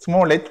போகுது?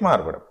 ஸ்மால் ஹெச்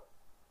மாறுபடும்.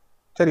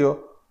 சரியோ?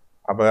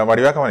 அப்போ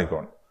வடிவாக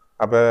கவனிக்கணும்.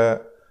 அப்போ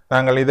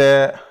நாங்கள் இதை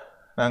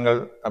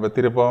அப்போ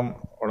திருப்பம்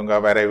ஒழுங்காக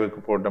வரைவுக்கு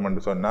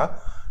போட்டோம்னு சொன்னால்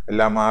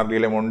எல்லா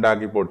மாறிலியிலும்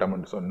உண்டாக்கி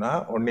போட்டோம்னு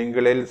சொன்னால்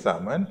ஒன்றுங்களில்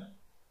சமன்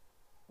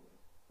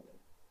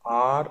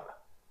ஆர்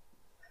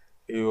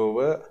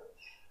ஓவர்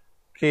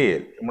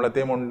கேஎல்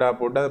இவ்வளோத்தையும் உண்டா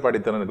போட்டு அதை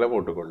படித்திறனுக்குள்ள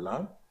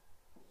போட்டுக்கொள்ளலாம்.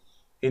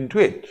 இன்டு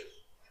ஹெச்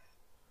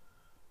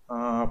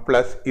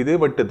ப்ளஸ் இது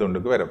வெட்டு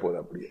துண்டுக்கு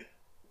வரப்போகுது அப்படியே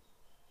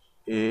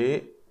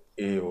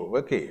ஏ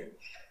ஓவர் கேஎல்.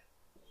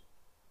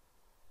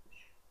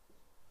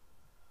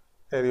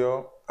 சரியோ?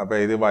 அப்போ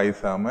இது y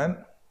சமன்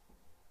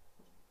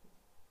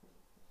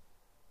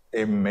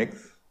mx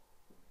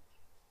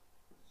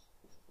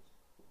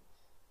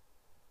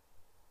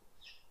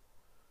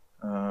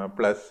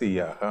ப்ளஸ்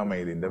சியாக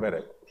அமைது இந்த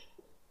வரைவு.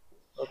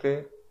 ஓகே.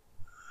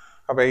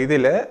 அப்போ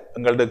இதில்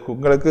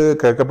உங்களுக்கு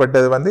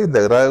கேட்கப்பட்டது வந்து இந்த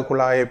இறகு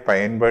குழாயை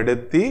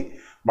பயன்படுத்தி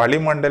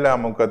வளிமண்டல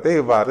அமுக்கத்தை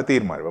இவ்வாறு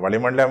தீர்மானிப்போம்.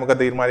 வளிமண்டல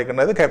அமுக்கத்தை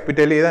தீர்மானிக்கிறது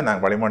கேபிட்டலே தான்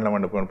நாங்கள் வளிமண்டல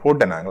அமுக்கம்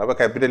போட்டேன் நாங்கள். அப்போ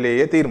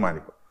கேபிட்டலேயே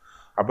தீர்மானிப்போம்.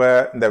 அப்போ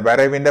இந்த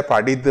வரைவின்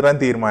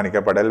படித்திறன்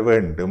தீர்மானிக்கப்படல்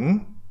வேண்டும்.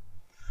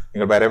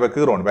 நீங்கள்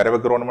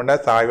வரைவுக்குறோம்னா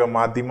சாய்வை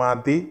மாற்றி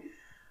மாற்றி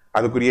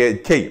அதுக்குரிய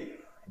செய்யும்.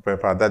 இப்போ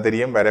பார்த்தா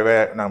தெரியும், வரைவை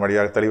நான்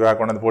வழியாக தெளிவாக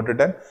கொண்டு வந்து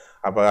போட்டுட்டேன்.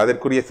 அப்போ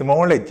அதற்குரிய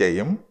ஸ்மால்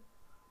ஹெச்சையும்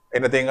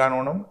என்னத்தையும்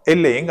காணணும்,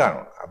 எல்லையும்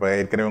காணணும். அப்போ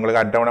ஏற்கனவே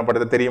உங்களுக்கு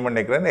அட்டவணைப்படுத்த தெரியும்னு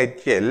நினைக்கிறேன்.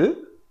 ஹெச்எல்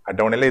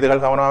அட்டவணையில்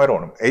இதுகள் கவனமாக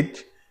வரணும்.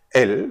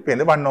 ஹெச்எல் இப்போ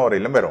வந்து 1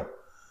 ஓவரிலும் வரும்.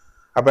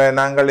 அப்போ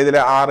நாங்கள் இதில்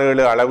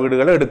 6-7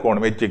 அளவீடுகளை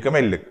எடுக்கணும் ஹெச்சுக்கும்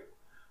எல்லுக்கு.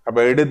 அப்போ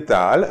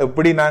எடுத்தால்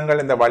எப்படி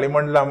நாங்கள் இந்த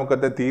வளிமண்டல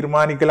அமுக்கத்தை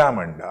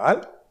தீர்மானிக்கலாம்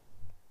என்றால்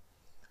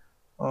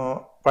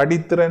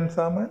படித்திறன்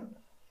சமன்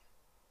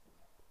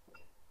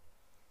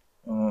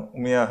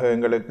உண்மையாக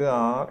எங்களுக்கு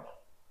R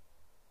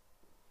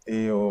A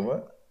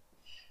over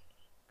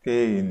K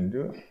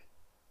into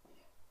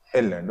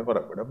L என்று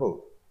புறப்பட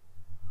போகுது.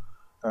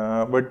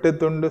 வெட்டு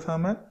துண்டு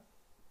சமன்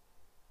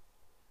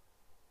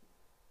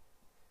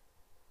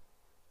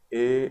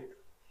ஏ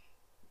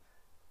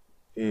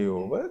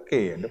ஓவர் கே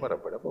என்று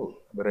புறப்பட போகுது.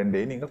 அப்போ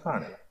ரெண்டையும் நீங்கள்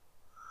காணலாம்.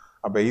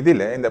 அப்போ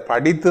இதில் இந்த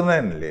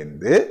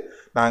படித்திறன்லேருந்து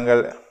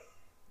நாங்கள்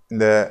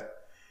இந்த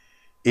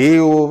ஏ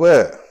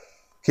ஓவர்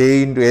கே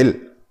இன்டு எல்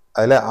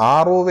அதில்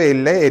ஆர் ஓவர்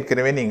எல்லை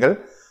ஏற்கனவே நீங்கள்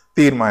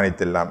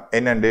தீர்மானித்திடலாம்.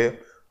 என்னென்று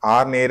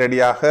ஆர்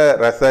நேரடியாக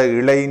ரச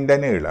இழைந்த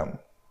நீளம்,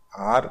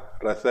 ஆர்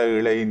ரச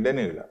இழைந்த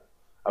நீளம்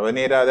அவ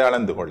நேராக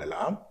அளந்து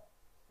கொள்ளலாம்.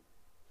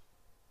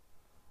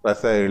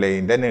 ரச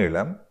இழைந்த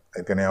நீளம்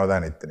ஏற்கனவே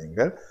அவதானித்து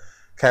நீங்கள்.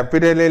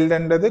 கேபிட்டல் எல்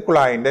என்றது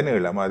குழாயின்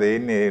நீளம், அதே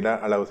நேர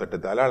அளவு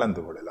சட்டத்தால்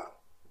அளந்து கொள்ளலாம்.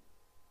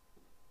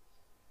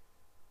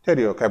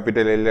 சரியோ?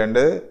 கேபிட்டல் எல்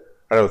என்றது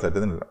அளவு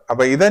சட்டத்தின் நீளம்.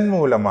 அப்ப இதன்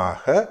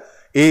மூலமாக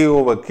ஏ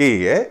ஓவர்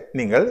கேயை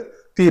நீங்கள்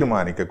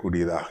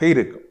தீர்மானிக்கக்கூடியதாக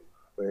இருக்கும்.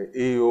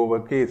 ஏ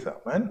ஓவர் கே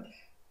சமன்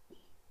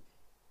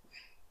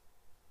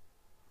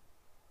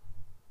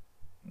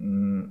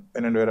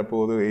என்னென்று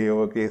வரப்போகுது? ஏ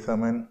ஓவர் கே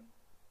சமன்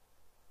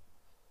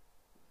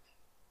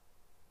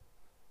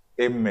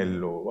எம்எல்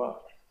ஓவர்.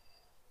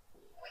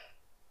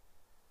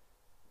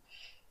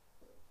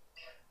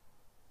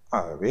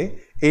 ஆகவே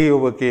ஏ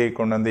ஓவர் கே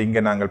கொண்டு வந்து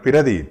இங்கே நாங்கள்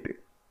பிரதியிட்டு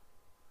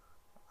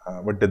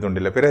வெட்டு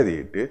துண்டில்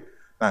பிரதியிட்டு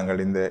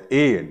நாங்கள் இந்த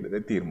ஏ என்பதை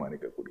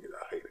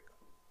தீர்மானிக்கக்கூடியதாக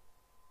இருக்கும்.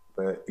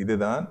 இப்போ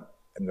இதுதான்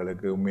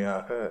எங்களுக்கு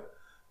உண்மையாக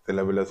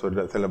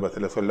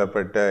சிலபஸில்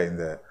சொல்லப்பட்ட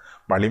இந்த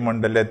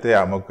வளிமண்டலத்தை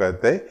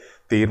அமுக்கத்தை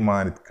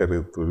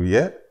தீர்மானிக்கிறதுக்குரிய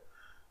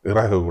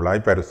இறகு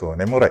குழாய்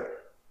பரிசோதனை முறை.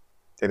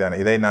 சரிதானே?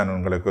 இதை நான்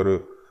உங்களுக்கு ஒரு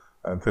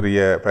சிறிய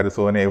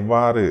பரிசோதனை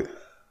எவ்வாறு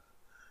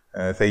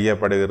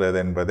செய்யப்படுகிறது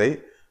என்பதை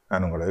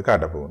நான் உங்களுக்கு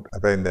காட்டப்போகின்றேன்.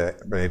 அப்போ இந்த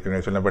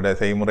ஏற்கனவே சொல்லப்பட்ட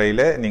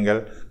செய்முறையில் நீங்கள்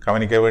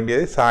கவனிக்க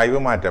வேண்டியது சாய்வு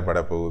மாற்றப்பட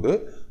போகுது.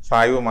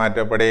 சாய்வு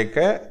மாற்றப்படைக்க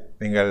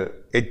நீங்கள்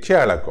எச்சை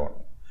அளக்கணும்.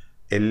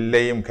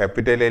 எல்லையும்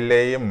capital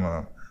எல்லையும்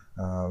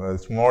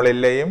small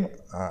எல்லையும்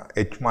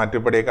H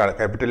மாற்றப்படைக்க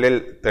capital L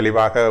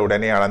தெளிவாக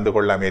உடனே அளந்து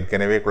கொள்ளலாம்.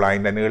 ஏற்கனவே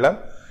குழாயின் நீளம்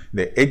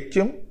இந்த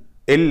எச்சும்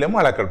எல்லும்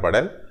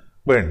அளக்கப்படல்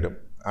வேண்டும்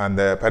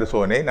அந்த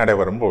பரிசோதனை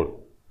நடைபெறும் போது.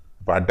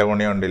 இப்போ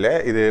அட்டவணை ஒன்றில்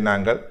இது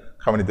நாங்கள்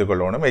கவனித்துக்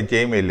கொள்ளணும்.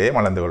 எச்சையும் எல்லையும்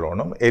அளந்து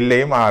கொள்ளணும்.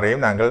 எல்லையும்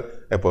ஆரையும் நாங்கள்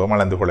எப்போதும்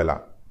அளந்து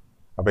கொள்ளலாம்.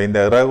 அப்போ இந்த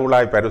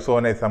இறகுழாய்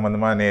பரிசோதனை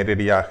சம்பந்தமாக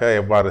நேரடியாக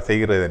எவ்வாறு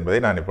செய்கிறது என்பதை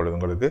நான் இப்பொழுது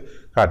உங்களுக்கு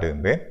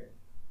காட்டுகின்றேன்.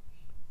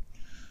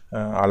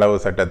 அளவு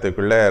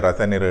சட்டத்துக்குள்ள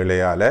ரச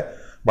நிரலையால்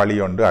வழி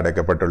ஒன்று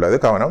அடைக்கப்பட்டுள்ளது.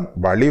 கவனம்,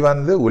 வழி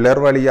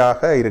உலர்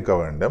வழியாக இருக்க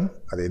வேண்டும்.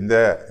 அது இந்த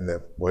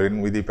ஒயின்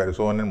விதி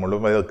பரிசோதனை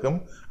முழுவதற்கும்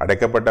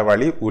அடைக்கப்பட்ட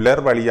வழி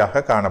உலர்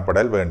வழியாக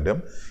காணப்படல் வேண்டும்.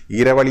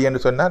 ஈரவழி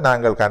என்று சொன்னால்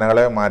நாங்கள்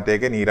கனகளவு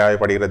மாற்றேக்க நீராவி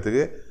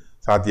படிக்கிறதுக்கு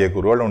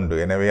சாத்தியக்கூறுகள் உண்டு.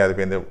 எனவே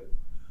அதுக்கு இந்த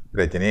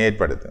பிரச்சனையை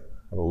ஏற்படுத்தும்.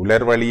 அப்போ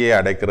உலர் வழியை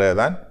அடைக்கிறது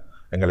தான்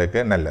எங்களுக்கு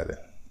நல்லது.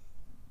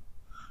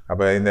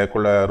 அப்போ இந்த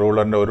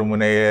ரூலர்ன்ற ஒரு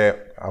முனையை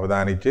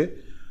அவதானித்து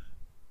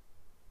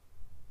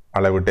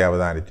அளவிட்டை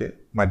அவதானித்து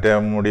மற்ற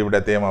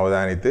முடிவிடத்தையும்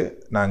அவதானித்து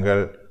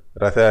நாங்கள்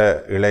ரச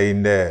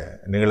இலையின்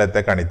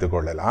நீளத்தை கணித்து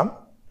கொள்ளலாம்.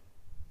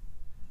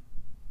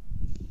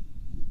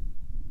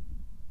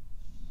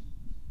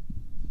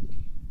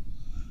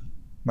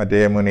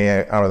 மற்ற முனையை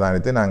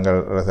அவதானித்து நாங்கள்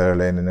ரச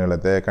இலையின்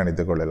நீளத்தை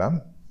கணித்து கொள்ளலாம்.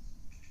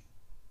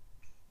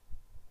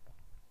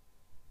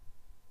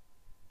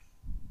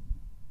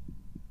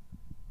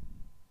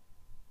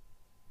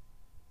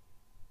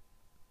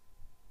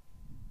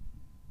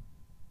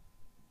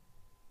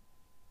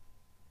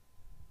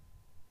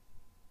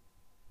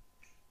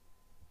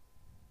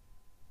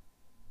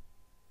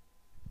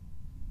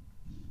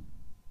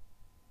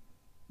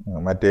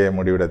 மற்ற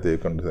முடிவிடத்தை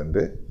கொண்டு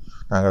சென்று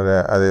நாங்கள்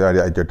அது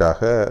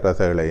அச்சொட்டாக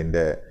ரச இலையின்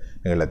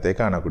நீளத்தை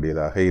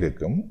காணக்கூடியதாக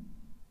இருக்கும்.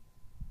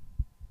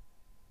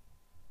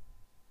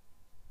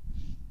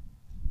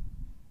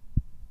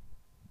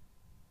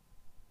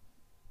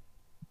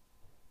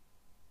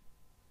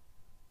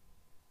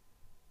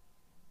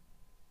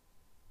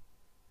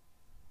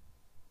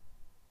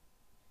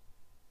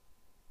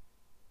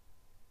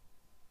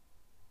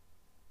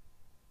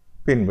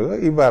 பின்பு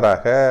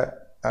இவ்வாறாக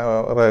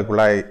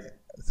குழாய்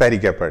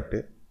சரிக்கப்பட்டு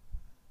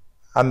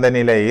அந்த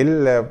நிலையில்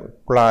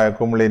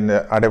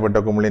அடைப்பட்ட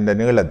குமிழின்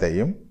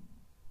நீளத்தையும்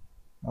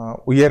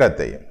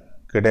உயரத்தையும்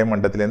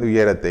கிடைமட்டத்திலிருந்து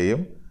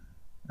உயரத்தையும்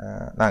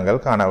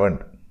நாங்கள் காண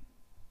வேண்டும்.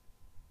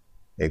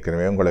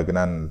 ஏற்கனவே உங்களுக்கு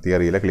நான்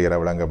தியரியில்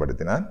கிளியராக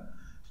விளங்கப்படுத்தினான்.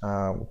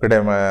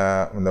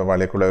 இந்த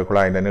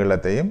குழாயின்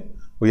நீளத்தையும்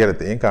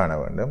உயரத்தையும் காண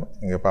வேண்டும்.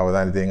 இங்கே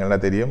அவதானித்தீங்கன்னா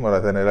தெரியும்,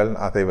 ரச நிழல்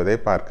அசைவதை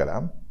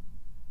பார்க்கலாம்.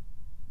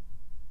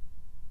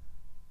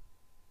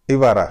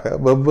 இவ்வாறாக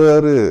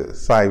வெவ்வேறு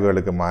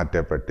சாய்வுகளுக்கு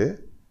மாற்றப்பட்டு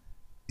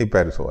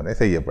இப்பரிசோதனை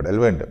செய்யப்படல்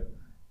வேண்டும்.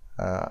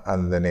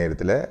 அந்த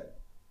நேரத்தில்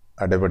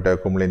அடைப்பட்ட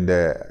குமிழின்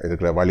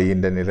இருக்கிற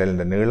வழியின்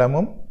நிழலின்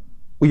நீளமும்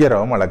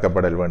உயரமும்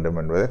அளக்கப்படல்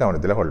வேண்டும் என்பதை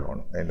கவனத்தில்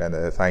கொள்ளணும்.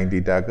 அந்த சைன்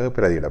தீட்டாக்கு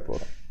பிரதியிட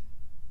போகிறோம்.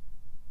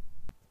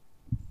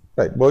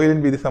 ரைட்,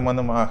 போயிலின் விதி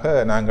சம்பந்தமாக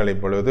நாங்கள்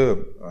இப்பொழுது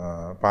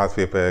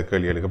பாஸ்வேப்ப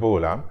கேள்விகளுக்கு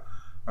போகலாம்.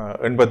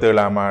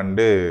 87ஆம்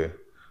ஆண்டு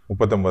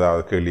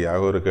 39வது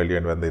கேள்வியாக ஒரு கேள்வி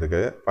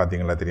வந்திருக்கு.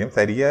 பார்த்தீங்களா தெரியும்.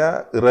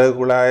 சரியாக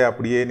இறகுழாய்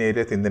அப்படியே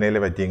நேரே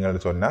சிந்தனையில்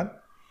வச்சிங்கன்னு சொன்னால்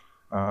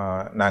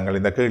நாங்கள்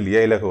இந்த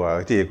கேள்வியை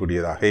இலகுவாக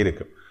செய்யக்கூடியதாக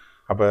இருக்கும்.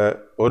 அப்போ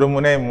ஒரு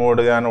முனை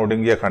மூடுதான்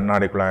ஒடுங்கிய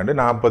கண்ணாடி குழாய்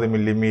 40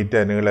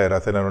 மில்லிமீட்டர் நீள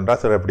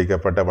ரசனொன்றால்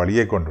சிறப்பிடிக்கப்பட்ட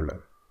வழியை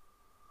கொண்டுள்ளது.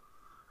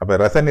 அப்போ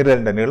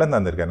ரசநிரல் நீளம்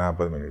தந்திருக்கேன்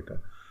 40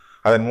 மில்லிமீட்டர்.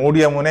 அதன்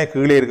மூடிய முனை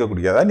கீழே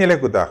இருக்கக்கூடியதாக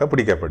நிலைக்குத்தாக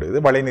பிடிக்கப்படுது.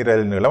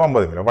 வழிநிரல் நீளம்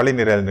 50 மில்லிமீட்டர்.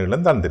 வழிநிரல்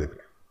நீளம்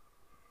தந்திருக்கு.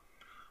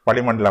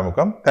 வளிமண்டல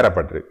முகம்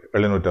தரப்பட்டிருக்கு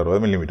 760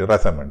 மில்லிமீட்டர்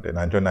ரசமெண்ட்.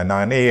 நான் சொன்னேன்,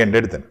 நானே ஏண்டு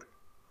எடுத்தேன்.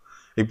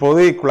 இப்போது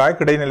இக்குழாய்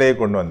கிடைநிலையை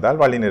கொண்டு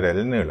வந்தால்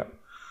வழிநிரல் நீளம்.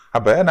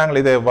 அப்போ நாங்கள்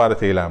இதை எவ்வாறு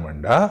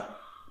செய்யலாம்டா,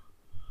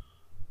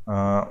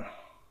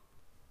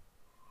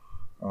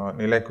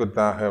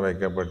 நிலைக்குத்தாக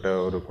வைக்கப்பட்ட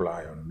ஒரு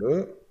குழாய் உண்டு.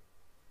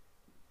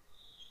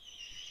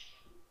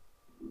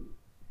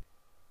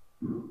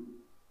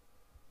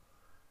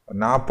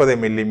 நாற்பது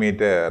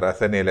மில்லிமீட்டர்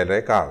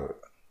ரசநிலை காவு.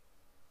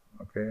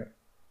 ஓகே,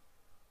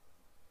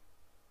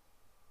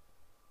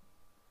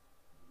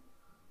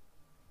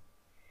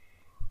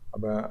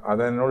 அப்போ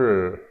அதனுள்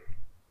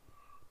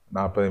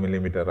 40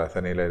 மில்லிமீட்டர்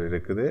ரசநிலை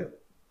இருக்குது.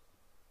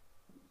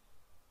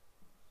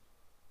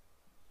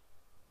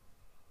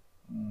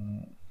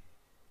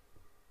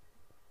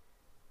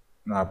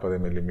 நாற்பது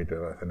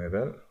மில்லிமீட்டர்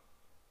ரசநிரல்.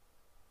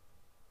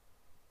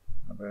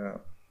 அப்போ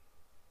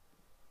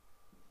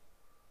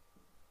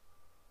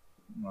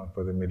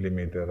 40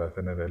 மில்லிமீட்டர்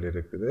ரசநிரல்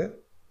இருக்குது.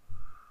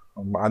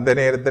 அந்த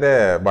நேரத்தில்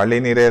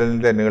வழிநிரல்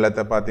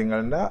நீளத்தை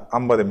பார்த்தீங்கன்னா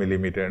 50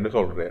 மில்லிமீட்டர்ன்னு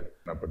சொல்கிறேன்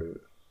எனப்படுது.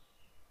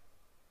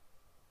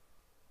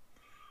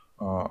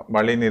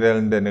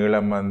 வழிநிரல்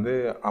நீளம்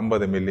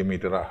 50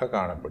 மில்லிமீட்டராக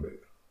காணப்படுது.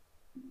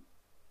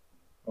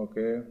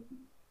 ஓகே,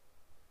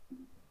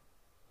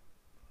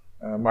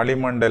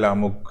 வளிமண்டல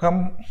முக்கம்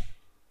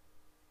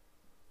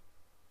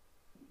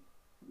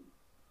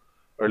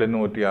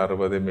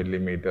 760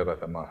 மில்லிமீட்டர்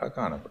ரசமாக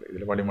காணப்படுது.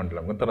 இதில்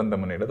வளிமண்டலம் திறந்த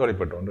முனையில்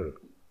தொலைப்பட்டு கொண்டு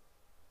இருக்கு.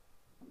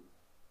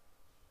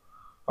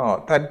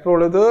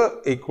 தற்பொழுது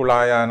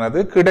இக்குழாயானது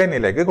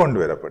கிடைநிலைக்கு கொண்டு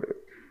வரப்படுது.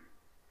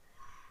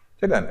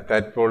 சரிதானே?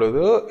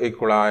 தற்பொழுது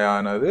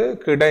இக்குழாயானது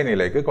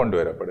கிடைநிலைக்கு கொண்டு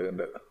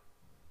வரப்படுகின்றது.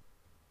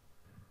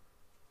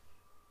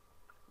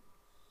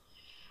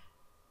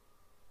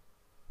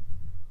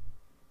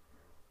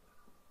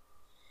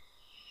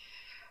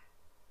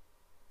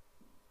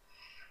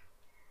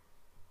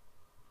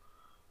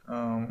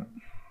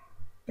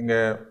 இங்கே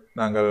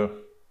நாங்கள்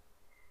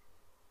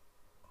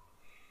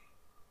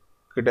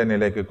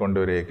கிடைநிலைக்கு கொண்டு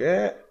வரைக்க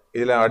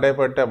இதில்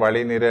அடைப்பட்ட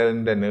வழிநிரல்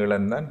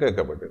நீளம் தான்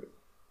கேட்கப்பட்டது.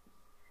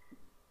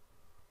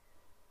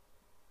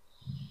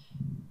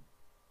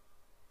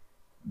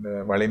 இந்த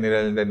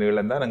வழிநிரலின்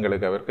நீளம் தான்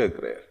எங்களுக்கு அவர்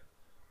கேட்குறார்.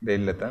 இந்த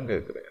இல்லை தான்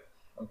கேட்குறார்.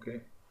 ஓகே,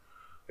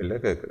 இல்லை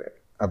கேட்குறார்.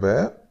 அப்போ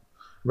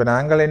இப்போ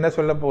நாங்கள் என்ன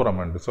சொல்ல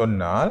போகிறோம் என்று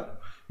சொன்னால்,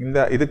 இந்த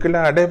இதுக்குள்ள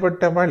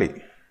அடைப்பட்ட வழி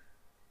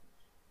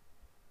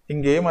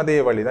இங்கேயும் அதே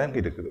வழி தான்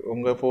இருக்குது,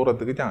 உங்கள்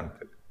போகிறதுக்கு சான்ஸ்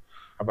இருக்குது.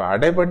 அப்போ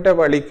அடைப்பட்ட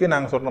வழிக்கு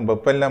நாங்கள் சொல்கிறோம்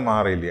வெப்பெல்லாம்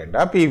மாற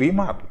இல்லையாண்டா பிவி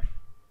மாறல,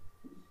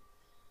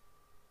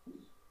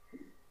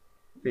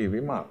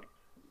 பிவி மாறல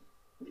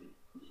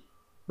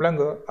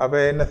விளங்கு. அப்போ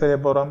என்ன செய்ய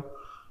போகிறோம்,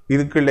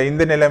 இதுக்குள்ள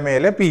இந்த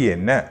நிலைமையில பி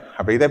என்ன,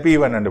 அப்போ இதை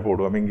P1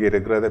 போடுவோம், இங்கே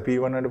இருக்கிறத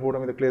P1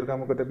 போடுவோம், இதுக்குள்ள இருக்க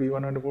முக்கத்தை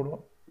P1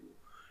 போடுவோம்,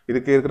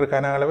 இதுக்கு இருக்கிற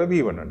கன அளவை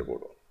P1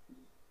 போடுவோம்.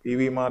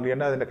 பிவி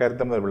மாறியன்னா அதில்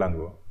கருத்தை முதல்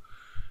விளங்குவோம்.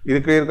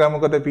 இதுக்கு இருக்கிற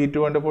முக்கத்தை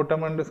P2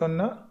 போட்டோம்னு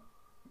சொன்னால்,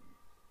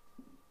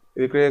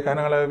 இதுக்கு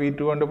கன அளவை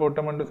V2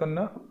 போட்டோம்னு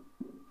சொன்னால்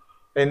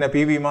என்ன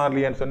பிவி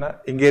மாறலையான்னு சொன்னால்,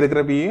 இங்கே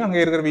இருக்கிற பியும்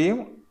அங்கே இருக்கிற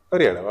பியும்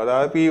ஒரே அளவு,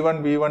 அதாவது P1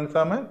 V1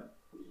 சமன்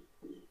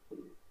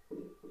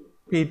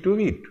P2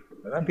 V2,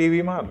 அதான்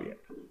பிவி மாறலையா.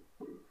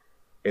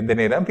 எந்த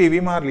நேரம் பிவி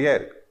மாறலையா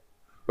இருக்கு,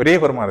 ஒரே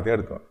பெருமானத்தை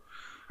எடுத்தோம்.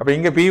 அப்போ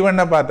இங்கே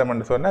P1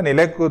 பார்த்தோம்னு சொன்னால்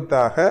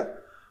நிலைக்கூத்தாக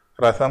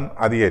ரசம்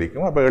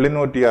அதிகரிக்கும். அப்போ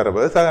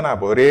 760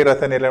 சகனாப்போ ஒரே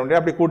ரச நிலை உண்டு,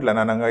 அப்படி கூட்டல.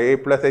 நான் அங்கே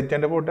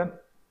A+H போட்டேன்.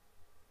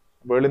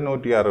 அப்போ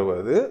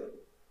 760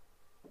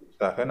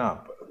 சக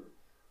 40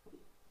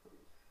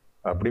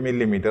 அப்படி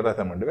மில்லிமீட்டர்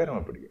ரசம் உண்டு வேறு.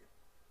 அப்படி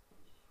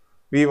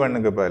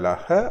V1க்கு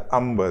பதிலாக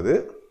 50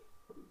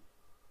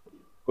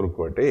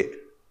 குறுக்கோட்டை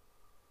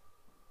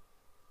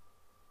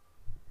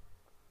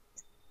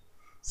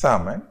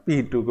சமன்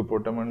P2க்கு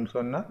போட்டோம்னு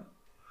சொன்னால்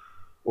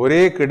ஒரே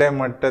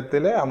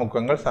கிடைமட்டத்தில்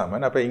அமுக்கங்கள்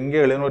சமன். அப்போ இங்கே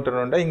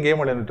 702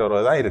 இங்கேயும் 760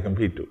 தான் இருக்கும்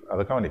P2,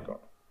 அதை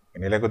கவனிக்கும்.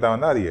 நிலைக்குத்தா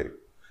வந்தால்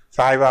அதிகரிக்கும்,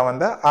 சாய்வா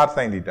வந்தால் R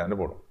sin θ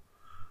போடும்.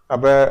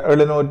 அப்போ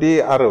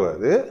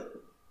 760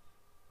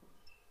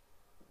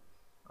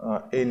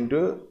 இன்ட்டு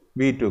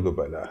V2க்கு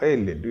பதிலாக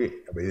L இன்ட்டு V.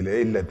 அப்போ இதில்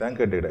இல்லை தான்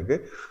கேட்டு கிடக்கு.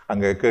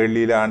 அங்கே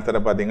கேள்வியில் ஆன்சரை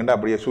பார்த்தீங்கன்னா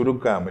அப்படியே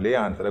சுருக்காமலே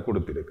ஆன்சரை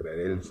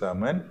கொடுத்துருக்கிறார். L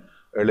சமன்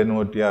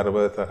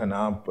 760 சக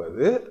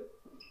 40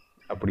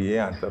 அப்படியே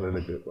ஆன்சர்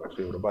இருக்கு.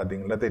 இப்படி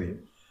பார்த்தீங்கன்னா தெரியும்,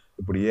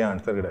 இப்படியே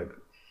ஆன்சர் கிடக்கு.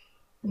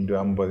 இன்ட்டு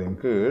 50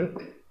 கீழ்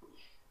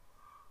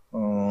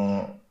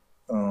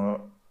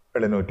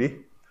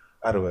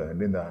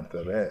 760 இந்த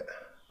ஆன்சரை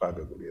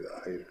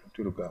பார்க்கக்கூடியதாக இருக்கும்,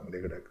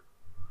 சுருக்காமலே கிடக்கு.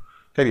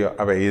 சரியோ,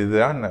 அப்போ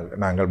இதுதான்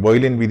நாங்கள்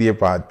பாய்லின் விதியை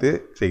பார்த்து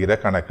செய்கிற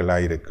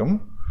கணக்கெல்லாம் இருக்கும்.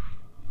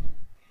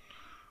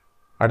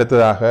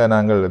 அடுத்ததாக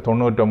நாங்கள்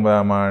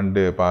 99ஆம்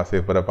ஆண்டு பாஸ்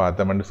பேப்பரை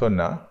பார்த்தோம்னு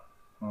சொன்னால்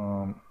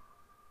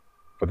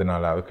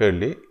 14வது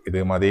கேள்வி.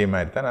 இது அதே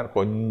மாதிரி தான் நான்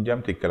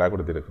கொஞ்சம் சிக்கலாக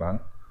கொடுத்துருக்குறான்.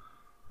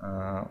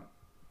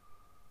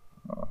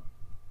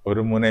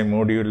 ஒரு முனை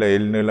மூடியுள்ள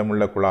எல்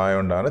நீளமுள்ள குழாய்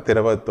உண்டான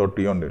திரவ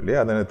தொட்டி ஒன்று இல்லை,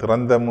 அதனை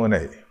திறந்த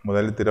முனை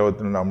முதலில்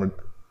திரவத்தின் அமிழ்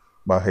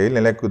வகையில்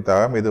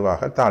நிலைக்குத்தாக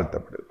மெதுவாக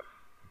தாழ்த்தப்படுது.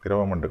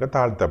 திரவம் ஒன்றுக்கு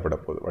தாழ்த்தப்பட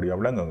போகுது. வழி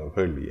அவ்வளோங்க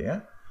கேள்வியே.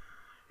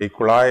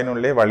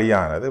 இக்குழாயினுள்ளே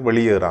வழியானது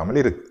வெளியேறாமல்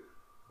இருக்கு,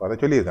 அதை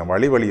சொல்லியிருக்கேன்.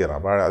 வழி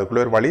வெளியேறாம்,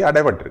 அதுக்குள்ளே ஒரு வழி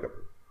அடைபட்டிருக்கு.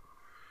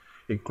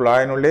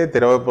 இக்குழாயினுள்ளே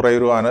திரவப்புறை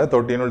உருவானது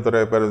தொட்டியினுள்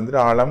திரவப்பெருந்து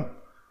ஆழம்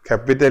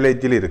கேபிட்டல்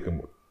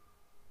இருக்கும்போது,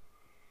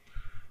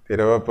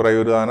 திரவப்புறை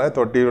உருவான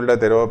தொட்டியுள்ள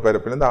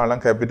திரவப்பரப்பிலிருந்து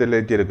ஆழம் கேபிட்டல்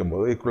H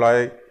இருக்கும்போது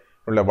இக்குழாய்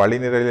உள்ள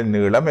வழிநிரலின்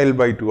நீளம்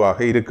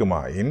L/2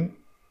 இருக்குமாயின்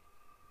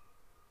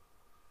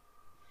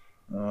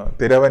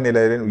திரவ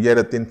நிலையின்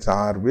உயரத்தின்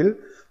சார்பில்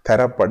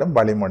தரப்படும்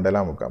வளிமண்டல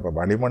அமுக்கம். அப்போ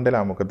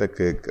வளிமண்டல அமுக்கத்தை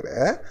கேட்குற,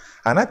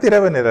 ஆனால்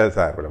திரவ நிரல்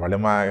சார்பில்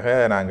வலுமாக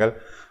நாங்கள்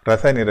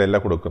ரச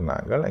நிரலில்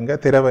கொடுக்குறாங்க, இங்கே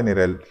திரவ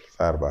நிரல்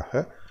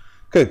சார்பாக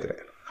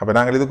கேட்குறேன். அப்போ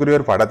நாங்கள் இதுக்குரிய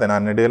ஒரு படத்தை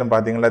நான் நெடுகளும்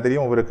பார்த்தீங்களா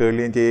தெரியும், ஒவ்வொரு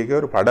கேள்வியும் செய்ய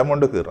ஒரு படம்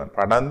ஒன்று கீறேன்.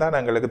 படம் தான்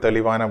எங்களுக்கு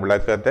தெளிவான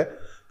விளக்கத்தை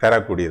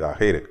தரக்கூடியதாக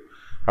இருக்கு.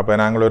 அப்போ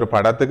நாங்கள் ஒரு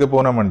படத்துக்கு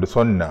போனோம்னு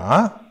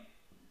சொன்னால்,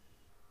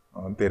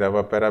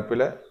 திரவ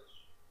பிறப்பில்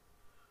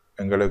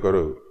எங்களுக்கு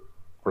ஒரு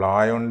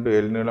குழாய் உண்டு,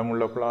 எல்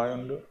நீளமுள்ள குழாய்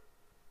உண்டு.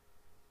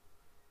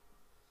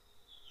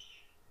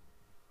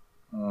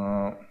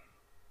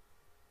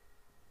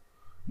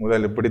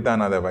 முதல்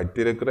இப்படித்தான் அதை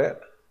வச்சிருக்கிற.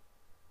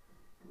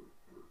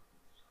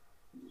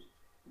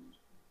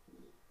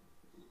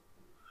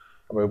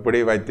 அப்போ இப்படி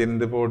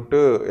வைத்திருந்து போட்டு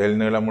எல்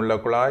நீளமுள்ள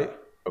குழாய்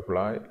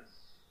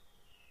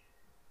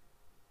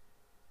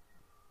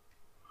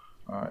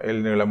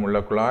எல் நீளமுள்ள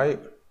குழாய்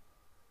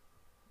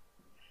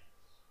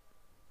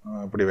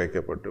இப்படி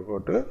வைக்கப்பட்டு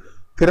போட்டு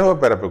திரவ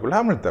பரப்புக்குள்ள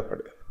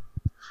அமிழ்த்தப்படுது.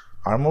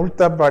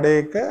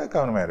 அமிழ்த்தப்படைக்க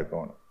கவனமாக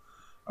இருக்கணும்.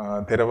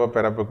 திரவ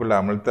பரப்புக்குள்ள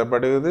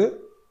அமிழ்த்தப்படுது.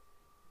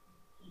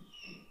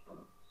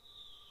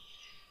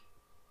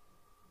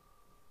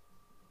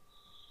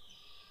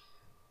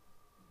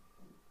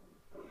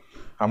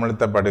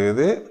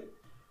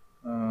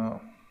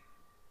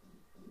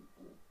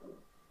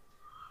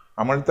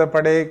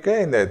 அமிழ்த்தப்படைக்க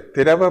இந்த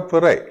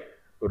திரவப்புறை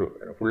ஒரு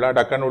ஃபுல்லாக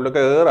டக்குன்னு உள்ளுக்க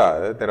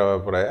ஏறாது.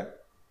 திரவப்புறை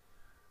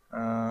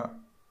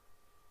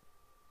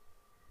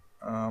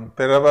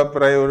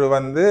திரவப்புறை ஒரு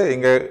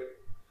இங்கே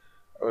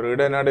ஒரு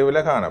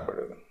இடநடுவில்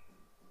காணப்படுது.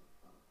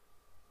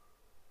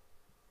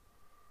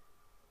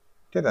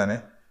 சரிதானே?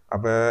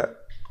 அப்போ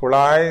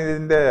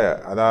குழாயின்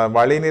அதாவது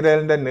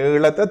வழிநிரலின்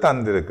நீளத்தை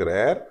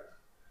தந்திருக்கிறார்.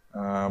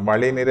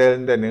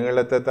 வழிநிரலின்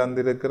நீளத்தை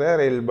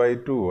தந்திருக்கிறார்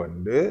L/2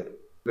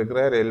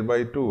 இருக்கிறார்.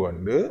 L/2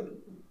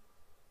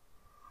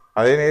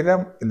 அதே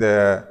நேரம் இந்த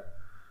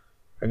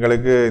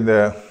எங்களுக்கு இந்த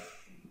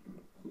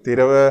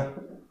திரவ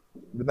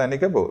இப்படிதான்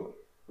நிற்க போகுது.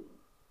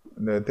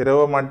 இந்த திரவ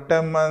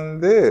மட்டம்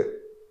வந்து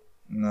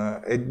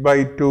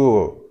h/2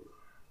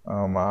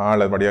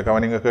 ஆழப்படியாக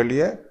கவனிங்க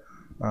கேள்விய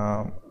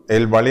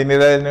எல்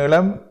வழிநிலை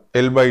நீளம்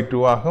L/2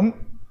 ஆகும்.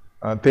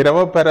 திரவ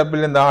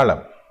பரப்பில் இந்த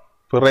ஆழம்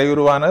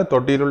பிறையுருவான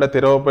தொட்டியில் உள்ள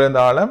திரவ பிறந்த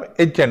ஆழம்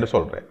h என்று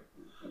சொல்றேன்.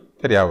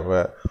 சரியா?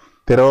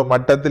 திரவ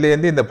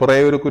மட்டத்திலேருந்து இந்த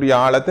பிறையுருக்குரிய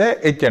ஆழத்தை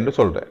h என்று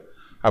சொல்றேன்.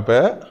 அப்ப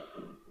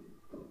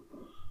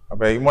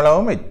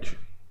இவ்வளவும் h.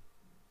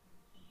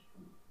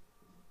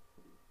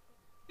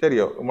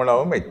 சரியோ?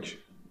 இவ்வளவும் h.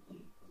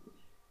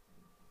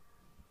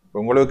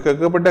 உங்களுக்கு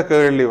கேட்கப்பட்ட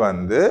கேள்வி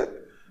வந்து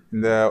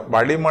இந்த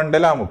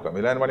வளிமண்டல அமுக்கம்.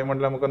 இதான்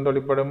வளிமண்டல அமுக்கம்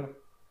தொழிற்படும்.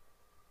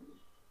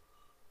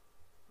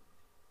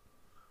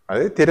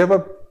 அது திரவ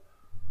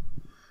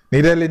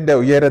நிரலின்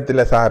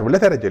உயரத்தில்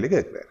சார்பில் தர சொல்லி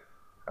கேட்கிறார்.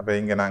 அப்ப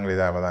இங்க நாங்கள்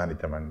இதை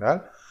அவதானித்தோம்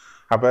என்றால்,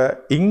 அப்ப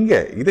இங்க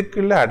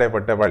இதுக்குள்ள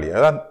அடைப்பட்ட வழி,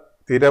 அதான்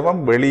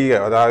திரவம் வெளியே,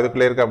 அதாவது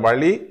இதுக்குள்ள இருக்க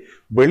வழி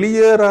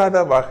வெளியேறாத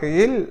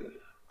வகையில்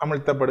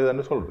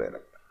அமழ்த்தப்படுதுன்னு சொல்றாரு.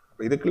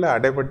 இதுக்குள்ள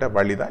அடைப்பட்ட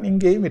வழி தான்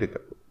இங்கேயும் இருக்க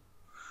போகும்.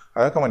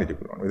 அதை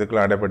கவனிச்சுக்கணும்.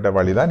 இதுக்குள்ள அடைப்பட்ட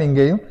வழி தான்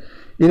இங்கேயும்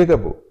இருக்க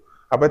போகும்.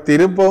 அப்ப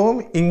திருப்பவும்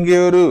இங்கே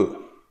ஒரு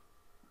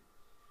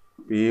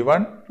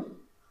V1,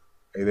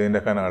 இது இந்த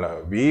கனால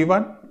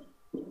V1,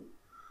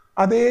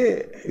 அதே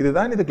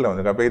இதுதான் இதுக்குள்ள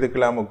வந்து. அப்ப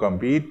இதுக்குள்ள அமுக்கம்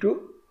V2,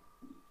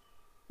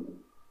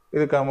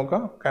 இதுக்கு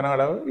அமுக்கம்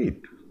கனாலாவை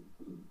V2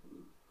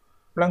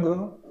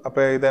 விளங்கும். அப்ப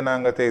இதை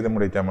நாங்க செய்து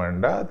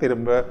முடிச்சோம்னா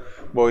திரும்ப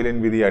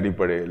போய்லின் விதி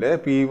அடிப்படையில்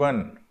V1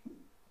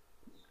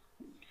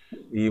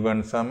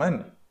 சமன்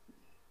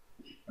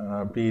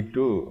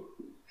P2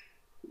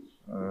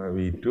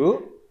 V2.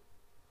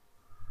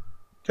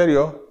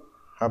 சரியோ?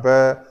 அப்ப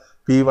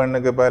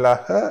P1க்கு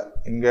பதிலாக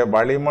இங்க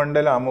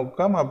வளிமண்டல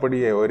அமுக்கம்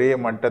அப்படியே ஒரே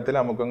மட்டத்தில்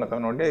அமுக்கங்க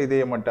சொன்னோடனே இதே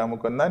மட்ட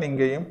அமுக்கம் தான்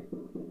இங்கேயும்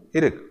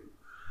இருக்கு.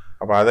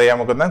 அப்ப அதே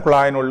அமுக்கம் தான்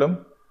குழாயின் உள்ளும்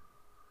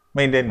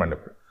மெயின்டைன்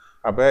பண்ணப்படும்.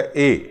 அப்ப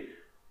A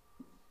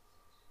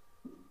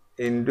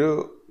இன்டு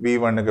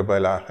V1க்கு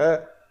பதிலாக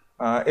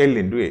L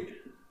இன்டு A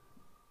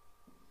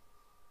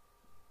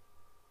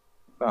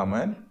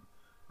சமன்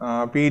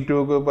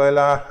P2க்கு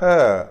பதிலாக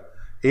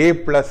A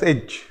பிளஸ்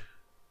H.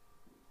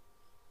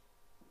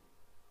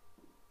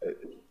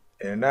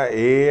 ஏன்னா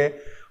ஏ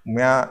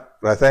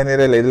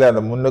ரசாயனியல் இல்லை,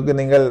 அந்த முன்னுக்கு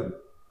நீங்கள்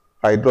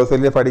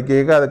ஹைட்ரோசெல்லியை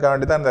படிக்க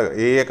அதுக்காண்டி தான் அந்த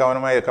ஏயை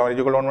கவனமாக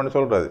கவனிச்சு கொள்ளணும்னு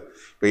சொல்றது.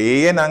 இப்போ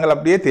ஏயை நாங்கள்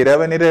அப்படியே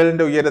திரவ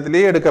நிரலின்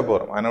உயரத்திலேயே எடுக்க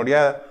போகிறோம். அதனுடைய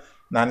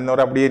நான்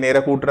இன்னொரு அப்படியே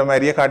நேராக கூட்டுற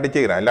மாதிரியே காட்டி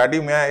செய்கிறேன்.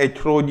 இல்லாட்டியும்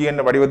HOG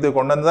என்ற வடிவத்துக்கு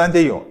கொண்டு வந்து தான்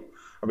செய்யும்.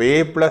 அப்போ A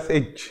பிளஸ்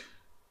H.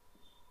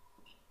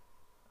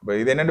 அப்போ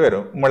இது என்னென்னு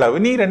வரும்? முளவு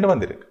நீ ரெண்டு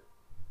வந்துருக்கு.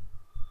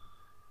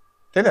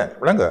 சரியா?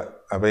 விளங்க.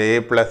 அப்போ A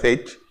பிளஸ்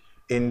H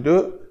இன்டு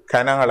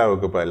கன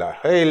அளவுக்கு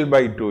பதிலாக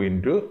L/2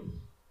 இன்டு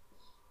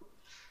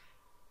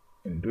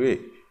A.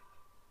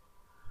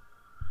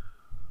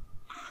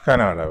 கன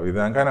அளவு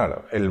இதுதான் கன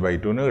அளவு.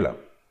 L/2 நீளம்.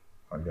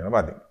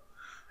 பார்த்தீங்க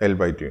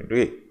L/2 இன்டு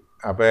A.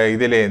 அப்போ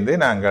இதிலேருந்து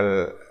நாங்கள்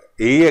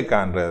ஏயை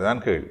காண்றது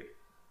தான் கேள்வி.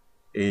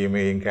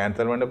 ஏயும்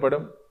கேன்சல்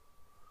பண்ணப்படும்.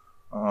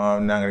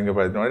 நாங்கள் இங்கே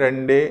பார்த்தோம்னா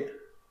 2A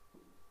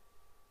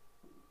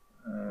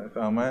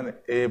Saman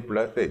A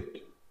plus H.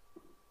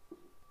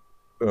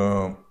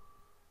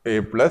 A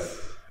plus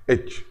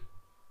H.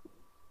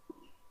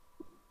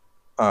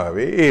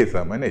 ஆகவே A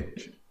சமன்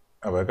H.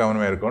 அப்போ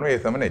கவனமாக இருக்கணும். A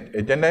Saman H.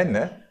 H என்ன?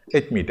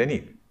 H மீட்டர்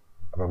நீர்.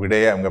 அப்போ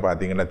விடையை அவங்க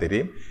பார்த்தீங்கன்னா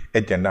தெரியும்.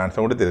 H என்ற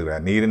ஆன்சர்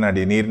கொடுத்துருக்கிறார். நீர்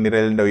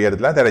நிரலின்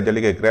உயரத்தில் தர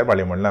சொல்லி கேட்கிறார்.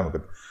 வளிமண்டலம்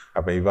இருக்குது.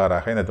 அப்போ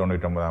இவ்வாறாக இந்த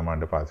 99ஆம்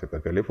ஆண்டு பாசித்த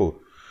கேள்வி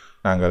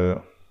நாங்கள்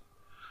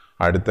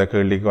அடுத்த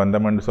கேள்விக்கு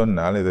வந்தோம்னு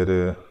சொன்னால் இது ஒரு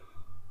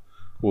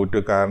கூட்டு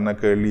காரண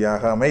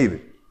கேள்வியாக அமையுது.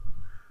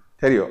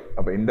 சரியோ?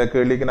 அப்போ இந்த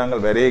கேள்விக்கு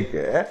நாங்கள் வரைக்க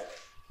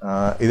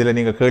இதில்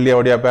நீங்கள்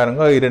கேள்வியோடைய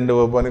பாருங்க. 2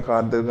 ஒவ்வொரு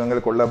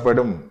கார்த்திகங்கள்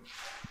கொள்ளப்படும்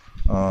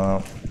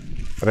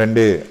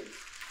 2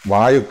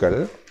 வாயுக்கள்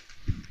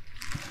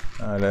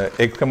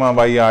X,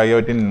 Y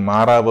ஆகியவற்றின்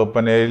மாறா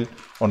வெப்பநிலையில்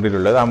ஒன்றில்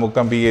உள்ளது.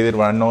 அமுக்கம் P எதிர்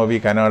வண்ணோவி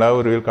கனளா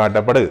உருவில்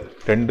காட்டப்படுது.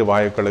 2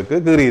 வாயுக்களுக்கு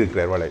கீறி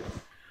இருக்கிறார் வளை.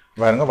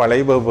 பாருங்க, வளை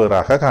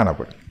வெவ்வேறாக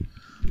காணப்படும்.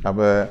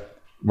 அப்போ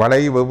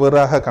வளை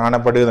வெவ்வேறாக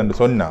காணப்படுது என்று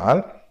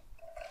சொன்னால்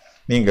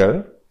நீங்கள்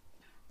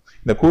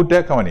இந்த கூட்டை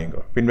கவனிங்க.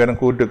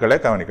 பின்வரும் கூட்டுக்களை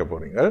கவனிக்க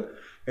போறீங்க.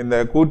 இந்த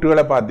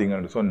கூட்டுகளை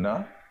பார்த்தீங்கன்னு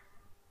சொன்னால்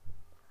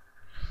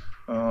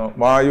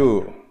வாயு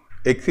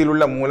எக்ஸில்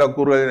உள்ள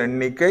மூலக்கூறுகளின்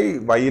எண்ணிக்கை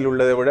வயில்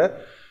உள்ளதை விட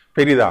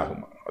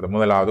பெரிதாகும். அது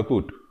முதலாவது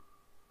கூட்டு.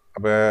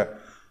 அப்போ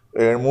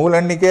மூல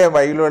எண்ணிக்கை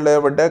வயில் உள்ளதை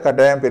விட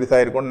கட்டாயம்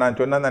பெருசாக இருக்கும்னு நான்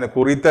சொன்னால் அந்த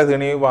குறித்த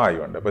திணிவு வாயு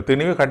உண்டு. இப்போ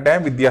திணிவு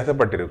கட்டாயம்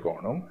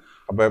வித்தியாசப்பட்டிருக்கணும்.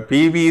 அப்போ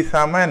PV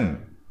சமன்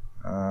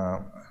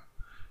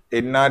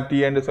NRT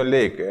என்று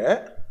சொல்லிக்க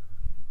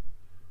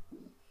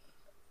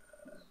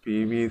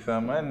PV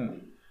சமன்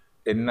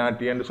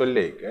NRT என்று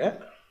சொல்லிக்க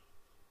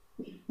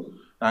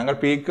நாங்கள்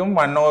Pக்கும்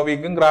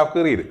 1OVக்கும் கிராஃப்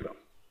கீறி இருக்கிறோம்.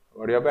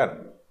 அப்படியா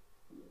பாருங்க,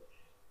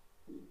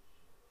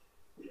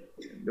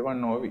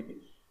 1OV.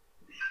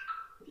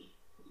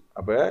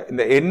 அப்போ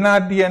இந்த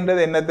NRT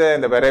என்றது என்னத்தை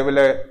இந்த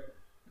வரைவில்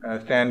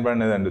ஸ்டாண்ட்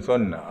பண்ணுது என்று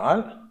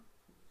சொன்னால்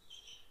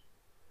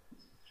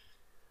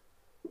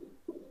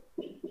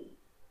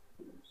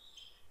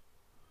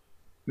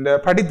இந்த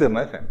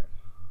படித்திறன்.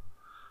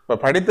 இப்போ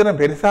படித்திறன்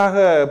பெருசாக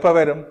எப்போ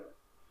வரும்?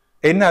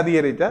 என்ன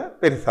அதிகரித்தா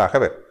பெருசாக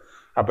வரும்.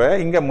 அப்போ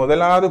இங்கே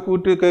முதலாவது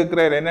கூற்று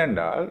கேட்கிறார்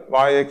என்னென்றால்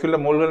எக்ஸுள்ள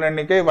மூல்கள்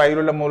எண்ணிக்கை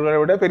வயிறுள்ள மூல்களை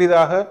விட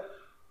பெரிதாக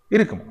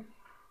இருக்குமா?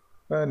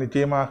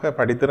 நிச்சயமாக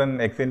படித்திறன்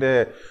எக்ஸின்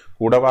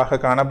கூடவாக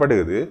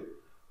காணப்படுகிறது.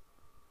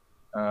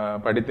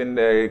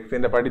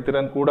 எக்ஸின்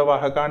படித்திறன்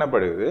கூடவாக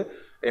காணப்படுகிறது.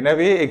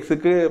 எனவே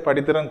எக்ஸுக்கு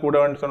படித்திறன்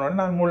கூடன்னு சொன்னோன்னா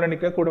நான் மூல்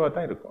எண்ணிக்கை கூடவாக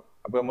தான் இருக்கும்.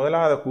 அப்போ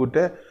முதலாவது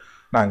கூற்றை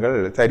நாங்கள்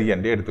சரி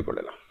என்று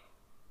எடுத்துக்கொள்ளலாம்.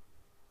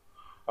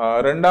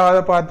 ரெண்டாவது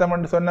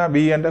பார்த்தோம்னு சொன்னால்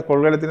பி என்ற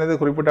கொள்கலத்தினது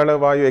குறிப்பிட்ட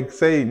அளவு வாயு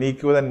எக்ஸை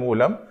நீக்குவதன்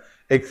மூலம்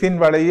எக்ஸின்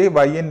வலையை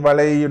வையின்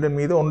வலையுடன்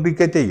மீது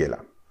ஒன்றிக்க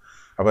செய்யலாம்.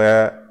 அப்போ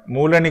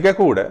மூலணிக்க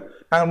கூட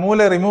நாங்கள்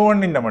மூளை ரிமூவ்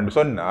பண்ணிட்டோம்னு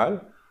சொன்னால்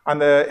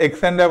அந்த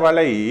எக்ஸ் என்ற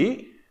வலை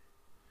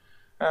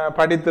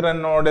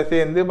படித்திறனோட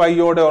சேர்ந்து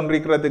வையோட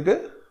ஒன்றிக்கிறதுக்கு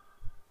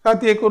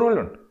சாத்தியக்கூறுகள்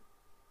உண்டு.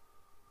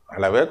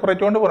 அளவை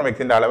குறைச்சோண்டு போகிறோம்,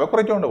 எக்ஸின் அளவை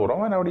குறைச்சோண்டு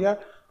போகிறோம். அப்படியா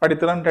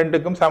படித்திறன்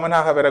ரெண்டுக்கும்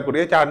சமனாக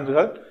வரக்கூடிய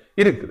சான்றுகள்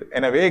இருக்குது.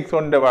 எனவே எக்ஸ்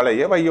ஒன்ற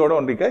வலையை வையோட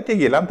ஒன்றிக்க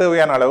செய்யலாம்,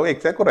 தேவையான அளவு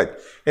எக்ஸை குறைச்சி.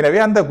 எனவே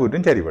அந்த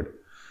கூற்றும் சரிபடும்.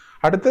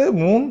 அடுத்து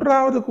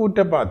மூன்றாவது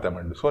கூற்றை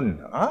பார்த்தோம்னு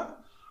சொன்னால்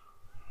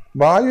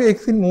வாயு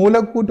எக்ஸின்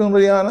மூலக்கூற்று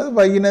நிறையானது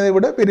வையினதை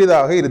விட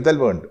பெரிதாக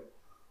இருத்தல் வேண்டும்.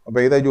 அப்போ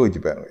இதை யோசிச்சு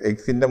பாருங்க,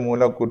 எக்ஸின்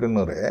மூலக்கூற்று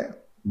நிறை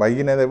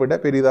வையினதை விட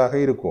பெரிதாக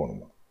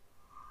இருக்கணுமா?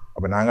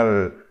 அப்போ நாங்கள்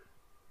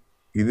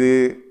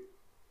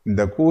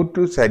இந்த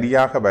கூற்று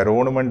சரியாக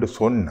வரணும் என்று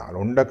சொன்னால்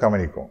ஒன்றை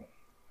கவனிக்கும்,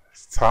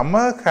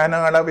 சம கன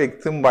அளவு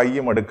எக்ஸும்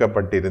வையும்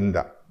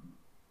எடுக்கப்பட்டிருந்தா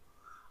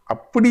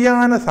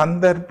அப்படியான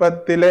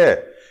சந்தர்ப்பத்தில்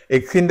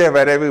எக்ஸின்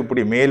வரவு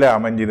இப்படி மேலே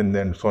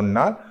அமைஞ்சிருந்தேன்னு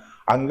சொன்னால்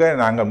அங்கே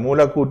நாங்கள்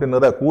மூலக்கூட்டு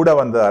நிற கூட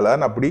வந்ததால்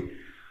தான் அப்படி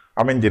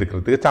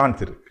அமைஞ்சிருக்கிறதுக்கு சான்ஸ்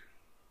இருக்கு.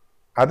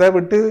 அதை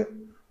விட்டு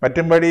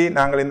மற்றும்படி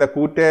நாங்கள் இந்த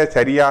கூட்டை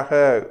சரியாக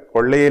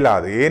கொள்ள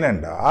இயலாது.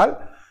 ஏனென்றால்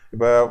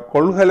இப்போ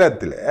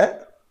கொள்கலத்தில்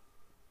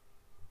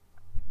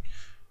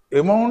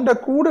எமௌண்ட்டை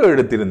கூட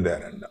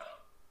எடுத்திருந்தாருண்டா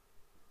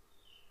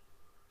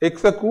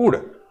எக்ஸை கூட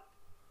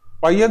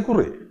பைய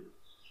குறை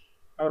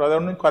அவர் அதை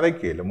ஒன்றும்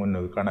கதைக்கல,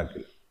 முன்னுக்கு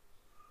கணக்கில்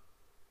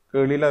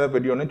கேள்வியில் அதை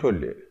பற்றி ஒன்றும்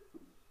சொல்லு.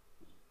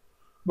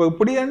 இப்போ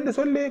இப்படி என்று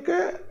சொல்லிக்க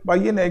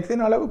பையன்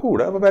எக்ஸின் அளவு கூட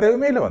அப்போ வரவே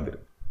மேலே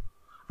வந்துடும்.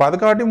 அப்போ அதை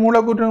காட்டி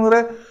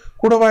மூலக்கூற்று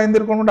கூட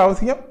வாய்ந்திருக்கணுன்ற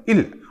அவசியம்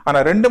இல்லை.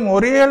 ஆனால் ரெண்டும்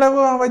ஒரே அளவு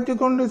வச்சு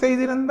கொண்டு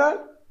செய்திருந்தால்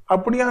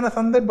அப்படியான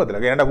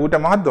சந்தர்ப்பத்தில் ஏன்னா கூட்டை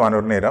மாற்றுவான்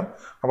ஒரு நேரம்,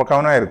 அப்போ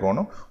கவனம்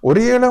இருக்கணும்.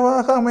 ஒரே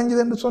அளவாக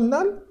அமைஞ்சது என்று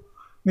சொன்னால்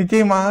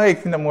நிச்சயமாக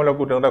எக்ஸின்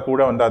மூலக்கூற்று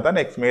கூட வந்தால் தான்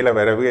எக்ஸ் மேலே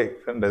வரவு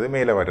எக்ஸ்ன்றது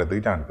மேலே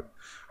வர்றதுக்கு சான்ஸ்.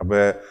 அப்போ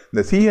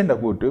இந்த சி என்ற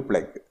கூட்டு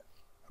பிழைக்கு.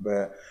 அப்போ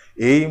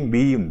ஏயும்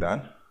பியும்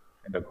தான்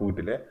என்ற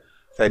கூட்டில்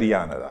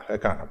சரியானதாக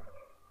காணப்படும்.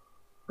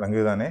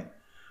 விளங்குதானே?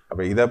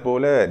 அப்போ இதை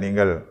போல்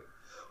நீங்கள்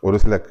ஒரு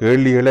சில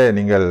கேள்விகளை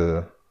நீங்கள்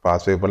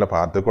பாஸ்வே போல்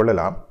பார்த்து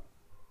கொள்ளலாம்.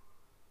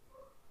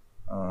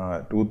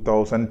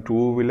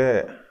 2002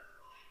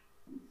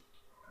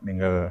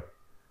 நீங்கள்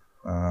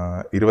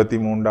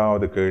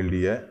 23வது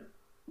கேள்வியை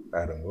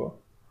பாருங்கோ.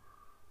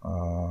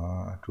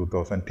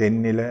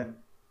 2010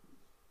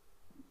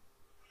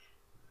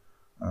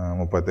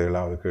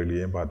 37வது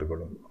கேள்வியையும்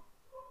பார்த்துக்கொள்ளுங்க.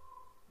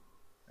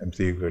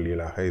 எம்சியூ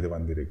கேள்விகளாக இது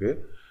வந்திருக்கு.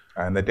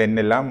 அந்த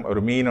 10 எல்லாம்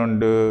ஒரு மீன்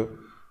ஒன்று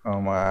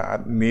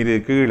நீர்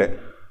கீழே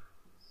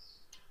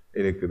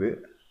இருக்குது.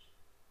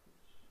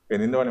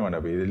 இந்த வழி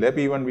வேண்டாம், இதில்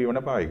P1 V1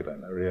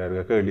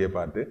 பாவிக்கிறாங்க. கேள்வியை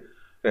பார்த்து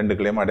 2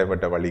 கிளையும்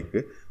அடைப்பட்ட வழிக்கு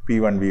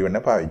P1 V1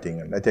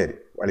 பாவிச்சிங்கன்னா சரி,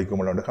 வழிக்கு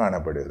முள்ளோண்டு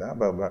காணப்படுது.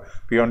 அப்போ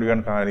P1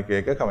 V1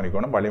 கேட்க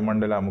கவனிக்கணும்,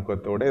 வளிமண்டல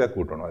அமுக்கத்தோடு இதை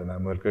கூட்டணும். அது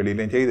நான் முதல்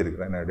கேள்வியிலையும்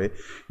செய்திருக்கிறேன். என்னுடைய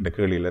இந்த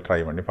கேள்வியில் ட்ரை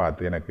பண்ணி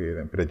பார்த்து எனக்கு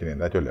பிரச்சனை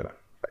இருந்தால் சொல்லலாம்.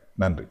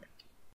 நன்றி.